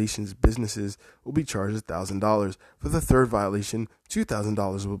violations, businesses will be charged $1,000. For the third violation,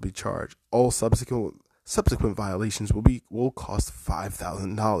 $2,000 will be charged. All subsequent violations will cost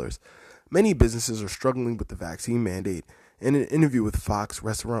 $5,000. Many businesses are struggling with the vaccine mandate. In an interview with Fox,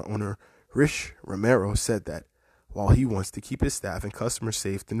 restaurant owner Rich Romero said that while he wants to keep his staff and customers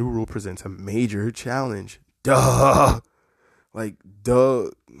safe, the new rule presents a major challenge. Duh. I'm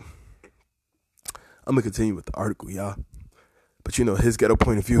going to continue with the article, y'all. But his ghetto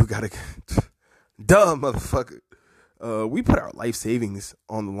point of view gotta, duh, motherfucker. We put our life savings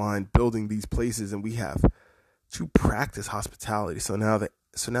on the line building these places, and we have to practice hospitality. So the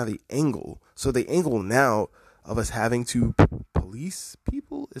angle now of us having to police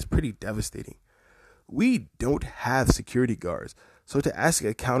people is pretty devastating. We don't have security guards, so to ask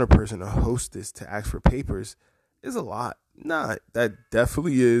a counter person, a hostess, to ask for papers is a lot. Nah, that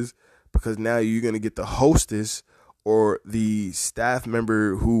definitely is, because now you're gonna get the hostess or the staff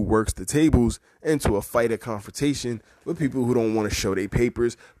member who works the tables into a fight, a confrontation with people who don't want to show their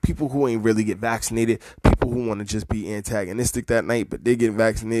papers, people who ain't really get vaccinated, people who want to just be antagonistic that night, but they get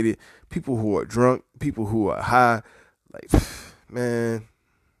vaccinated, people who are drunk, people who are high. Man,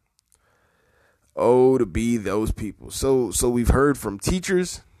 to be those people. So we've heard from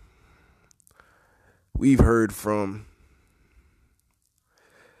teachers. We've heard from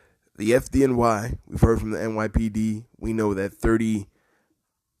the FDNY. We've heard from the NYPD. We know that 30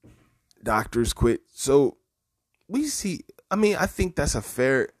 doctors quit. So we see, I mean, I think that's a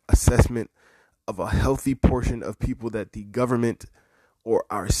fair assessment of a healthy portion of people that the government or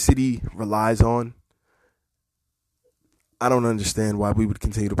our city relies on. I don't understand why we would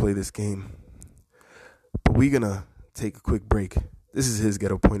continue to play this game. But we're going to take a quick break. This is His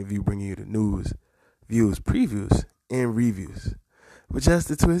Ghetto Point of View, bringing you the news, views, previews, and reviews. With just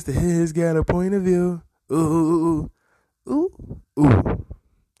a twist of His Ghetto Point of View. Ooh, ooh, ooh.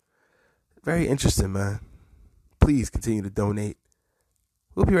 Very interesting, man. Please continue to donate.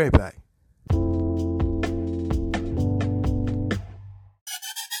 We'll be right back.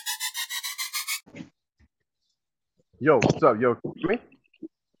 Yo, what's up, yo? Me?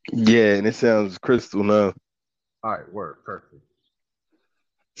 Yeah, and it sounds crystal now. All right, word, perfect.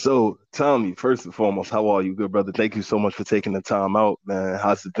 So, Tommy, first and foremost, how are you, good brother? Thank you so much for taking the time out, man.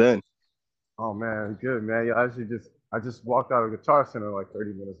 How's it been? Oh man, good man. Yeah, I just walked out of Guitar Center like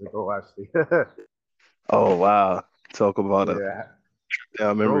 30 minutes ago, actually. Oh, wow. Talk about a Yeah,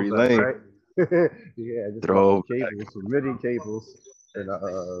 down memory throwback, lane. right? Yeah, I just bought some Throw. cables, some MIDI cables, and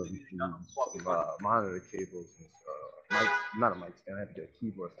some monitor cables. Mic, not a mic stand. I had to get a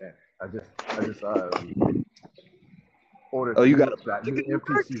keyboard stand. I just ordered Oh, you got new a that project new in the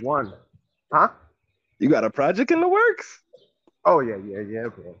works? MPC one. Huh? You got a project in the works? Oh yeah,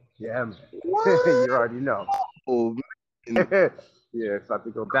 bro. Yeah, man. What? You already know. Oh, man. Yeah, it's about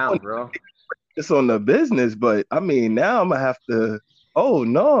to go down, bro. It's on the business, but I mean, now I'm gonna have to. Oh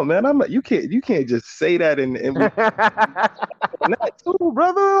no, man! You can't just say that and we on that too,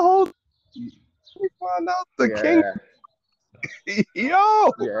 brother. Hold. We find out the king. Yeah,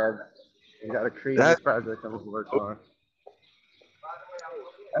 Yo, yeah. You got a crazy that project I'm gonna work on.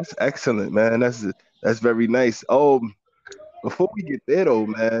 that's excellent, man. That's very nice. Before we get there though,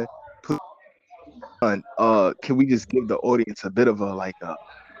 man, please, can we just give the audience a bit of a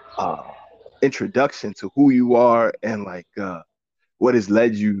uh introduction to who you are and what has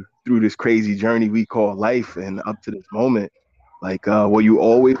led you through this crazy journey we call life and up to this moment? Were you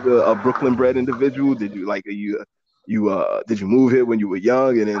always a Brooklyn bred individual? Did you did you move here when you were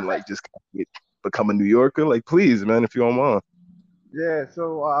young and then just become a New Yorker? Like, please, man, if you don't mind. Yeah,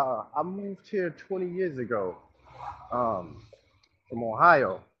 so I moved here 20 years ago um, from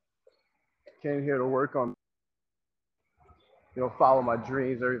Ohio. Came here to work on, follow my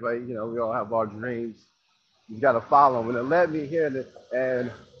dreams. Everybody, we all have our dreams. You got to follow them. And it led me here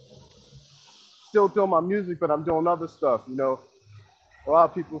and still doing my music, but I'm doing other stuff. A lot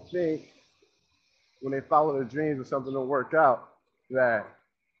of people think when they follow their dreams or something don't work out that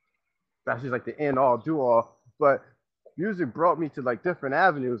that's just like the end all do all. But music brought me to like different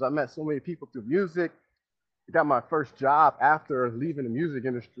avenues. I met so many people through music. I got my first job after leaving the music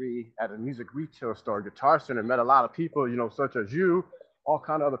industry at a music retail store, Guitar Center. Met a lot of people, such as you, all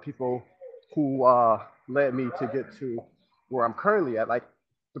kind of other people who led me to get to where I'm currently at. Like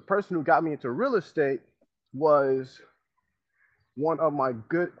the person who got me into real estate was one of my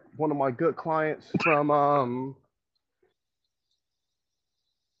good clients from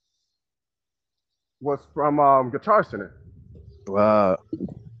Guitar Center. Wow.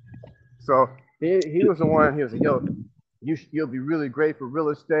 So he was the one. He was like, "Yo, you'll be really great for real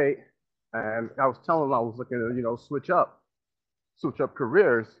estate." And I was telling him I was looking to switch up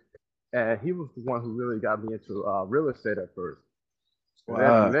careers, and he was the one who really got me into real estate at first. And then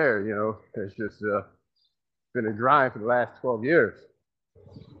from Wow. there, it's just been a grind for the last 12 years.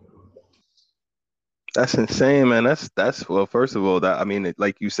 That's insane, man. That's well, first of all, that I mean,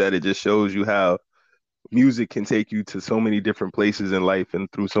 like you said, it just shows you how music can take you to so many different places in life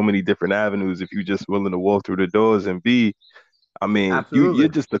and through so many different avenues if you're just willing to walk through the doors and be. I mean, you're Absolutely.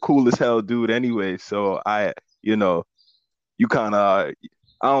 just the coolest hell dude anyway. So you know, you kind of,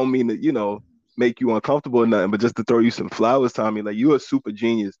 I don't mean to, make you uncomfortable or nothing, but just to throw you some flowers, Tommy, like you're a super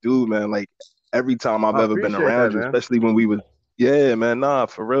genius dude, man. Like every time I've I ever been appreciate that, around you, man. especially when we was, yeah, man, nah,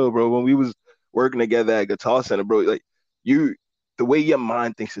 for real, bro. When we was working together at Guitar Center, bro, like you, the way your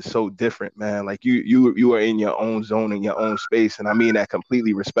mind thinks is so different, man. Like you are in your own zone in your own space, and I mean that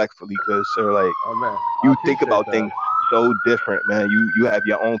completely respectfully, because sir, like Oh man, I you think appreciate about that. things so different, man. You have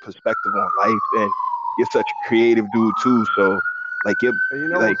your own perspective on life, and you're such a creative dude too. So And you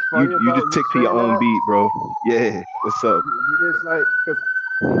know like what's funny you about just you tick to your saying own that? beat, bro. Yeah, what's up? It's like because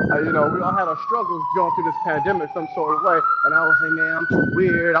we all had our struggles going through this pandemic some sort of way, and I was like, man, I'm too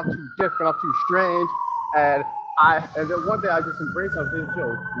weird, I'm too different, I'm too strange, and and then one day I just embraced. I was like, yo,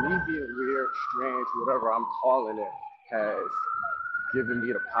 me being weird, strange, whatever I'm calling it, has given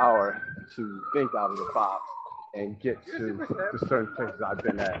me the power to think out of the box and get to the certain places I've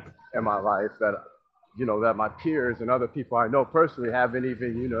been at in my life that that my peers and other people I know personally haven't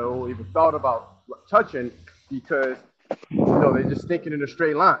even, even thought about touching because, they're just thinking in a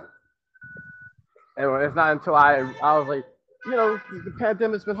straight line. And it's not until I was like, the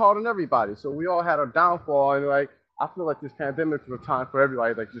pandemic's been hard on everybody. So we all had a downfall. And like, I feel like this pandemic was a time for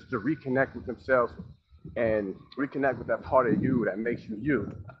everybody, like just to reconnect with themselves and reconnect with that part of you that makes you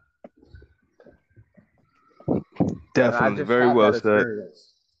you. And I Definitely, just very had well that said.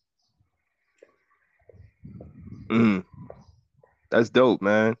 experience. Mm, that's dope,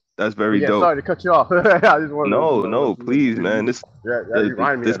 man. That's But very yeah, dope. sorry to cut you off. I just wanted to, No, no, please, man. that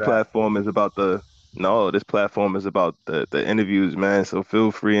remind me This of that. platform is about the no, this platform is about the interviews, man. So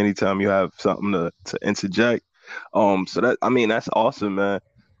feel free anytime you have something to interject. So that I mean that's awesome, man.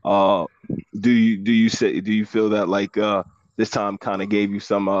 Uh, do you feel that like this time kind of gave you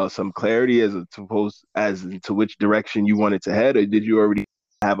some clarity as to which direction you wanted to head, or did you already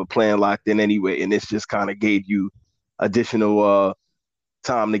have a plan locked in anyway, and this just kind of gave you additional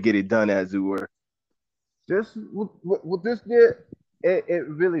time to get it done, as it were? This what this did, it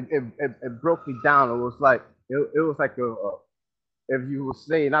really it broke me down. It was like it was like if you were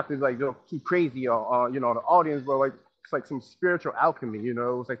saying not to like go too crazy or the audience, but like it's like some spiritual alchemy. It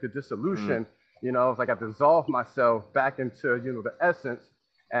was like the Mm, dissolution. It was like I dissolved myself back into the essence,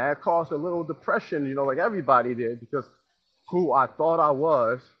 and it caused a little depression. Like everybody did because who I thought I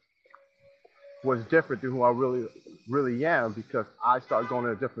was different than who I really am because I started going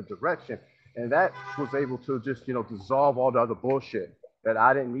in a different direction. And that was able to just, dissolve all the other bullshit that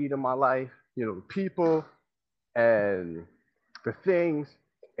I didn't need in my life, the people and the things.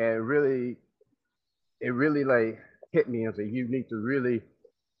 And really, it really like hit me as a you need to really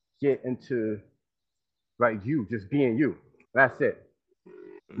get into like you, just being you. That's it.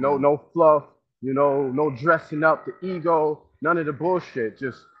 No, mm, no fluff, no dressing up the ego, none of the bullshit.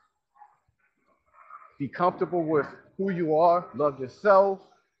 Just be comfortable with who you are, love yourself.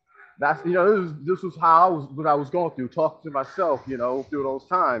 That's this was how I was what I was going through, talking to myself, through those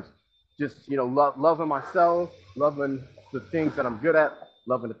times. Just loving myself, loving the things that I'm good at,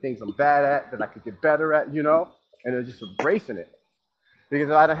 loving the things I'm bad at that I could get better at, and then just embracing it. Because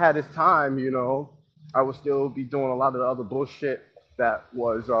if I would had this time, I would still be doing a lot of the other bullshit that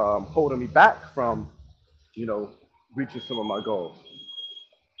was holding me back from, you know, reaching some of my goals.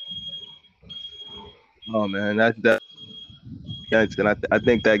 oh man, that's and I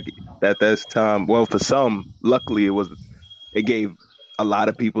think that's time. Well, for some, luckily it gave a lot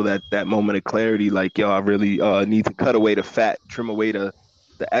of people that moment of clarity. Like, yo, I really need to cut away the fat, trim away the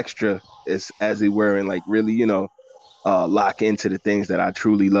extra, as it were, and like really, lock into the things that I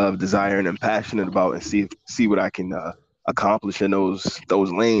truly love, desire, and am passionate about, and see what I can accomplish in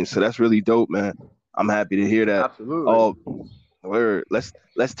those lanes. So that's really dope, man. I'm happy to hear that. Absolutely. Oh, word. Let's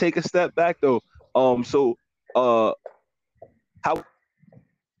take a step back though. So uh, how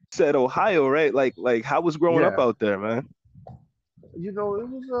said Ohio, right? Like how was growing up Yeah. out there, man? It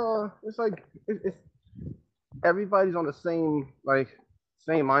was it's like it's everybody's on the same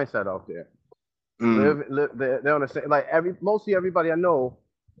same mindset out there. Mm, They're on the same mostly everybody I know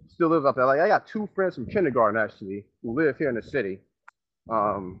still lives out there. Like I got two friends from kindergarten actually who live here in the city.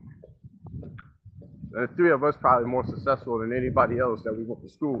 Um, and the three of us probably more successful than anybody else that we went to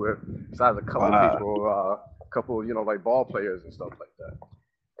school with, besides a couple wow. people, a couple like ball players and stuff like that.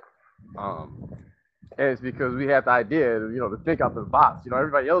 And it's because we had the idea, to think out the box.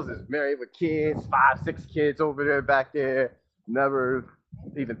 Everybody else is married with kids, 5, 6 kids over there back there, never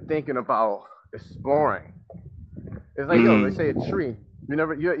even thinking about exploring. It's like, they Mm, say a tree. You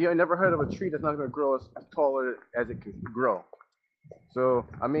never heard of a tree that's not gonna grow as taller as it can grow. So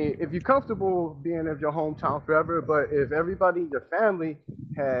I mean, if you're comfortable being in your hometown forever, but if everybody in your family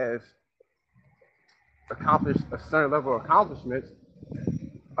has accomplished a certain level of accomplishments,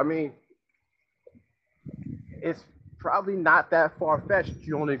 I mean, it's probably not that far fetched.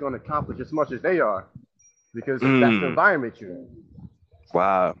 You're only going to accomplish as much as they are because that's the mm, environment you're in.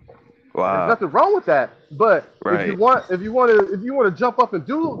 wow. There's Wow. nothing wrong with that. But Right. if you want to jump up and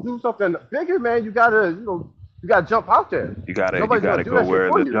do something bigger, man, you gotta jump out there. You Nobody's gonna gotta do go that shit where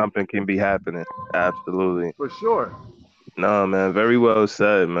for the you, jumping can be happening. Absolutely. for sure. No, man. Very well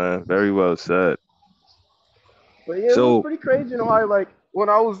said, man. Very well said. But yeah, it was So, pretty crazy, how like when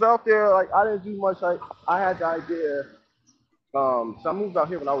I was out there, like I didn't do much. Like I had the idea. So I moved out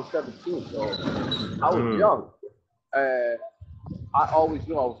here when I was 17, so I was mm, young, and I always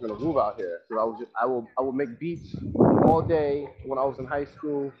knew I was gonna move out here. So I would make beats all day when I was in high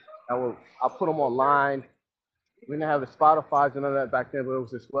school. I put them online. We didn't have the Spotify's and none of that back then, but it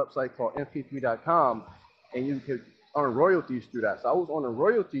was this website called mp3.com, and you could earn royalties through that. So I was earning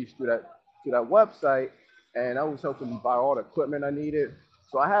royalties through that to that website, and I was helping me buy all the equipment I needed.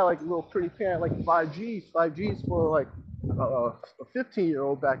 So I had like a little pretty parent, like 5Gs for like a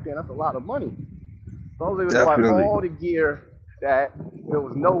 15-year-old back then. That's a lot of money. So I was able to buy Definitely. all the gear that there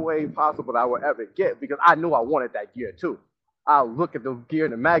was no way possible that I would ever get because I knew I wanted that gear too. I'll look at the gear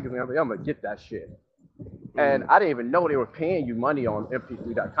in the magazine. I'm like, I'm gonna get that shit. And Mm. I didn't even know they were paying you money on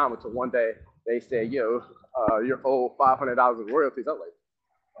MP3.com until one day they said, yo, you're owed $500 in royalties. I was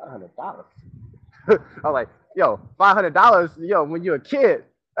like, $500? I was like, yo, $500, yo, when you're a kid,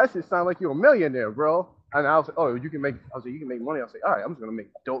 that shit sound like you're a millionaire, bro. And I was like, oh, you can make money. I was like, all right, I'm just gonna make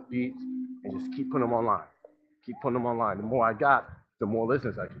dope beats and just keep putting them online. Keep putting them online. The more I got, the more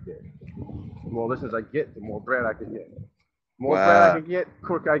listeners I could get. The more listeners I get, the more bread I could get. The more bread I Wow. could get,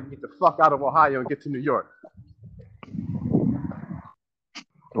 quicker I can get the fuck out of Ohio and get to New York.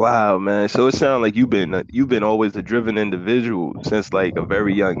 Wow, man. So it sounds like you've been always a driven individual since like a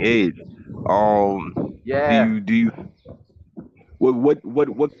very young age. Um, Yeah, do you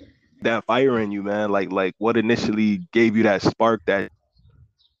what that fire in you, man? Like what initially gave you that spark that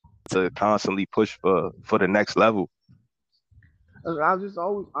to constantly push for the next level? I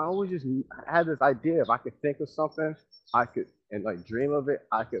always just had this idea if I could think of something, I could and like dream of it,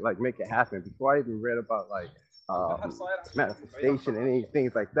 I could like make it happen. Before I even read about like manifestation and any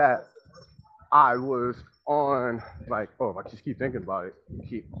things like that, I was on like, oh, if I just keep thinking about it,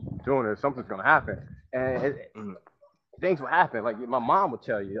 keep doing it, something's gonna happen, and Mm. things will happen. Like my mom would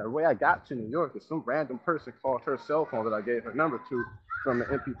tell you, the way I got to New York is some random person called her cell phone that I gave her number to from the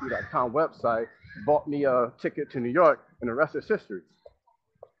mp3.com website, bought me a ticket to New York, and the rest is history.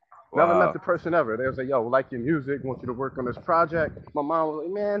 Never met Wow. the person ever. They was like, yo, like your music, want you to work on this project. My mom was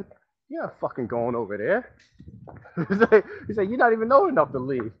like, man, you're not fucking going over there. He said, you're not even old enough to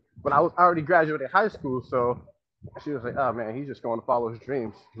leave. But I was already graduated high school, so she was like, oh man, he's just going to follow his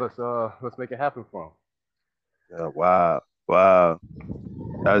dreams. Let's make it happen for him. Yeah, wow. Wow.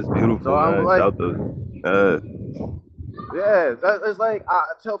 That's So beautiful, I'm man. like, Shout to uh yeah, it's like I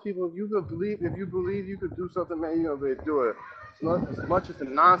tell people, if you believe you could do something, man, you know, they do it. It's not as much as the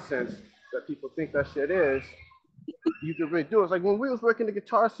nonsense that people think that shit is. You could really do it. It's like when we was working the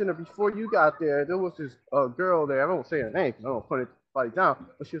Guitar Center before you got there was this girl there. I won't say her name because I don't put anybody down.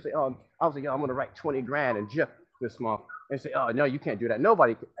 But she was like, oh, I was like, yo, I'm gonna write 20 grand and Jeff this month. And say, oh no, you can't do that.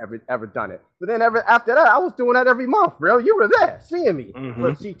 Nobody ever done it. But then after that, I was doing that every month, bro. You were there seeing me. mm-hmm.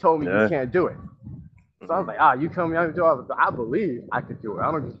 But she told me you Yeah. can't do it. So I was Mm-hmm. like, you tell me I can do it. I believe I could do it.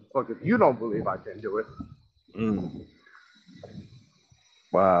 I don't give a fuck if you don't believe I can do it. Mm.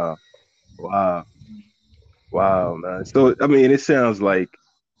 Wow. Wow. Wow, man. So I mean it sounds like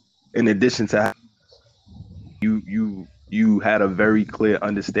in addition to you had a very clear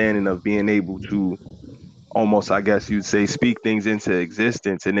understanding of being able to almost, I guess you'd say, speak things into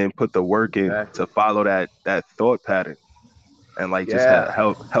existence and then put the work in Exactly. to follow that thought pattern and like just Yeah.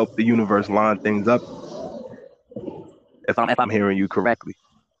 help the universe line things up. If I'm hearing you correctly.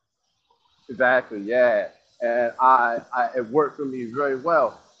 Exactly, yeah. And it worked for me very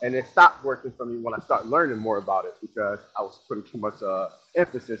well. And it stopped working for me when I started learning more about it because I was putting too much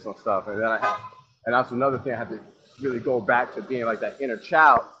emphasis on stuff. And that's another thing I had to really go back to being like that inner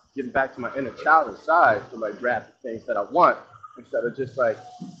child, getting back to my inner child inside to like grab the things that I want instead of just like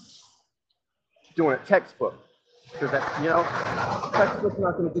doing a textbook. Because that, textbook's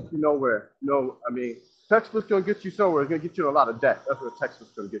not going to get you nowhere. No, I mean, textbook's going to get you somewhere. It's going to get you in a lot of debt. That's what a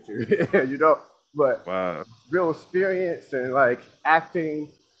textbook's going to get you, But Wow. real experience and like acting,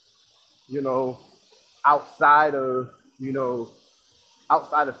 you know, outside of, you know,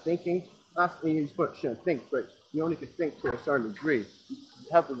 outside of thinking. Not saying you shouldn't think, but you only can think to a certain degree. You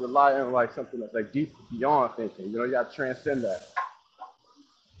have to rely on like something that's like deep beyond thinking. You got to transcend that.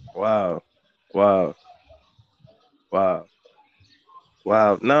 Wow. Wow. Wow.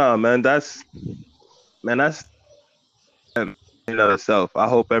 Wow. Nah, man, that's in and of itself. I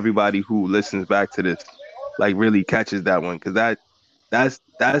hope everybody who listens back to this like really catches that one because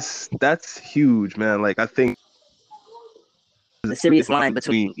that's huge, man. Like I think there's a serious line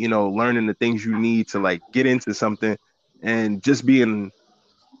between learning the things you need to like get into something and just being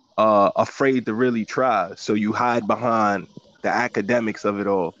afraid to really try. So you hide behind the academics of it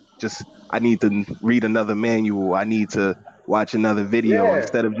all. Just I need to read another manual. I need to watch another video Yeah,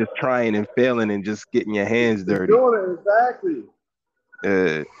 instead of just trying and failing and just getting your hands just dirty. doing it exactly.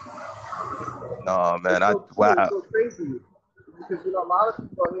 Uh, no, man. It's I so cool. It's wow. so crazy because a lot of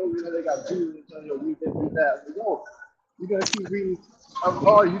people are here. They got Jesus and read this, read that. But yo, you're gonna keep reading. I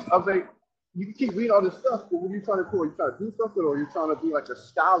was like, you can keep reading all this stuff, but what are you trying to do? Are you trying to do something, or are you trying to be like a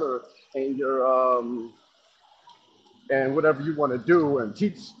scholar and your and whatever you want to do and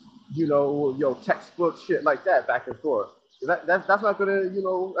teach? textbook shit like that back and forth. That's not gonna,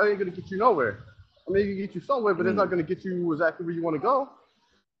 that ain't gonna get you nowhere. I mean, it can get you somewhere, but it's not gonna get you exactly where you want to go.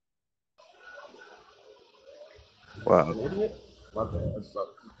 Wow. Idiot. My bad.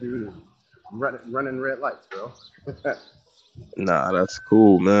 Dude, running red lights, bro. Nah, that's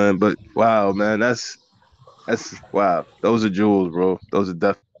cool, man. But wow, man, that's wow. Those are jewels, bro. Those are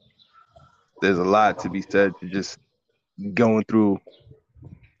definitely. There's a lot to be said to just going through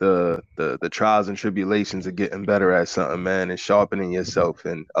the trials and tribulations of getting better at something, man, and sharpening yourself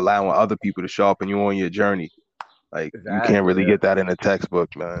and allowing other people to sharpen you on your journey. Like you can't Exactly. really Yeah. get that in a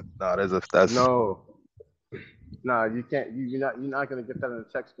textbook, man. No, that's No. No, you can't. You're not gonna get that in the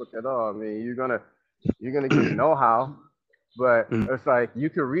textbook at all. I mean, you're gonna get know-how, but mm, it's like you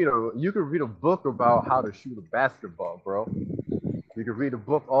could read a book about how to shoot a basketball, bro. You could read a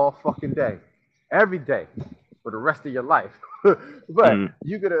book all fucking day, every day, for the rest of your life. But mm,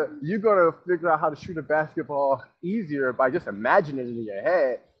 you gotta figure out how to shoot a basketball easier by just imagining it in your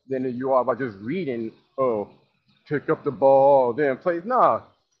head than you are by just reading. Oh, pick up the ball, then play. Nah,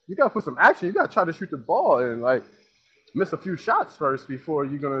 you gotta put some action. You gotta try to shoot the ball and like miss a few shots first before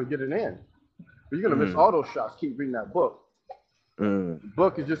you're gonna get it in. But you're gonna miss mm, all those shots. Keep reading that book. mm. The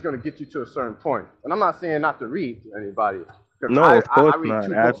book is just gonna get you to a certain point. And I'm not saying not to read to anybody. Because No, I, of I, course I read not. 2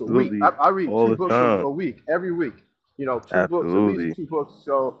 books a week. Absolutely, I read all two the books time. a week, every week. 2 books, at least Absolutely. 2 books.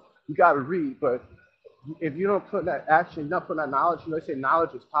 So you gotta read. But if you don't put that action, you're not putting that knowledge, they say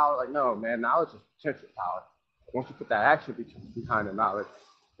knowledge is power. Like, no, man, knowledge is potential power. Once you put that action behind the knowledge,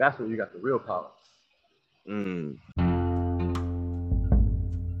 that's when you got the real power. Mm.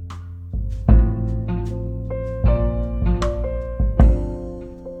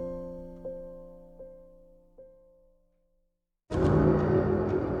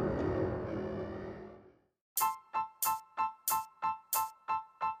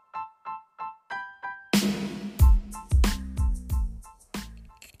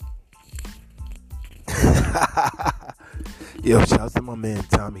 Yo, shout out to my man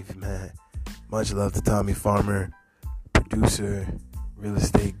Tommy, man. Much love to Tommy Farmer, producer, real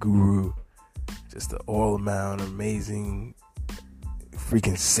estate guru, just an all around amazing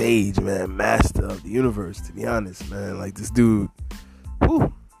freaking sage, man, master of the universe, to be honest, man. Like this dude,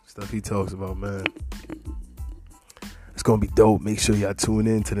 whew, stuff he talks about, man. It's gonna be dope. Make sure y'all tune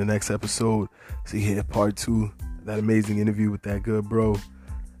in to the next episode so you hear part 2 of that amazing interview with that good bro.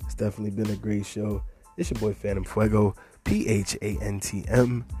 It's definitely been a great show. It's your boy Phantom Fuego,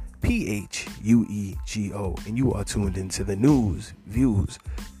 PHANTM PHUEGO, and you are tuned into the news, views,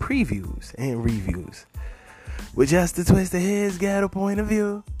 previews, and reviews with just a twist of his ghetto point of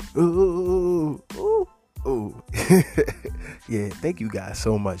view. Ooh, ooh, ooh. Yeah, thank you guys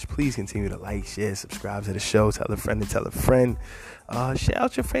so much. Please continue to like, share, subscribe to the show. Tell a friend to tell a friend. Share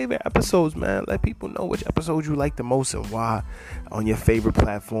out your favorite episodes, man. Let people know which episodes you like the most and why on your favorite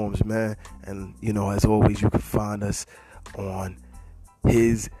platforms, man. And, as always, you can find us on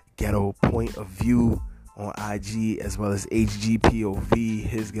His Ghetto Point of View on IG, as well as HGPOV,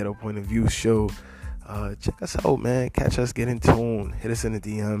 His Ghetto Point of View show. Check us out, man. Catch us, get in tune. Hit us in the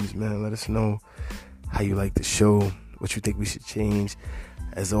DMs, man. Let us know how you like the show, what you think we should change.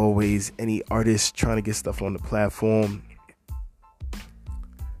 As always, any artists trying to get stuff on the platform,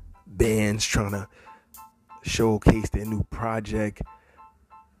 bands trying to showcase their new project,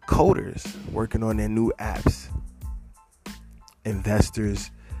 coders working on their new apps,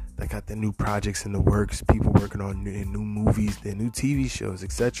 investors that got their new projects in the works, people working on their new movies, their new TV shows,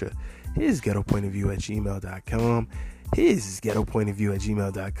 etc. His Ghetto Point of View at gmail.com. His Ghetto Point of View at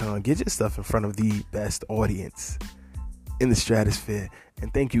gmail.com. Get your stuff in front of the best audience in the stratosphere.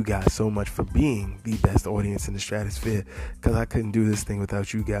 And thank you guys so much for being the best audience in the stratosphere, because I couldn't do this thing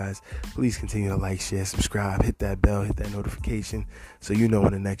without you guys. Please continue to like, share, subscribe, hit that bell, hit that notification so you know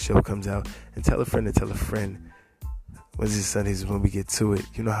when the next show comes out. And tell a friend to tell a friend. Wednesday, Sundays is when we get to it.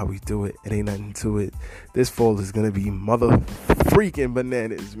 You know how we do it. It ain't nothing to it. This fall is going to be mother freaking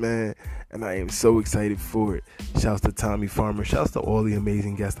bananas, man. And I am so excited for it. Shouts to Tommy Farmer. Shouts to all the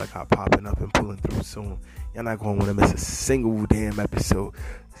amazing guests I got popping up and pulling through soon. Y'all not going to want to miss a single damn episode.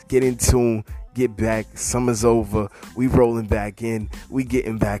 Get in tune. Get back. Summer's over. We rolling back in. We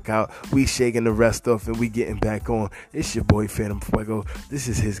getting back out. We shaking the rest off and we getting back on. It's your boy Phantom Fuego. This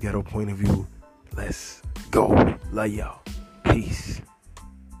is His Ghetto Point of View. Let's go. Love y'all. Peace.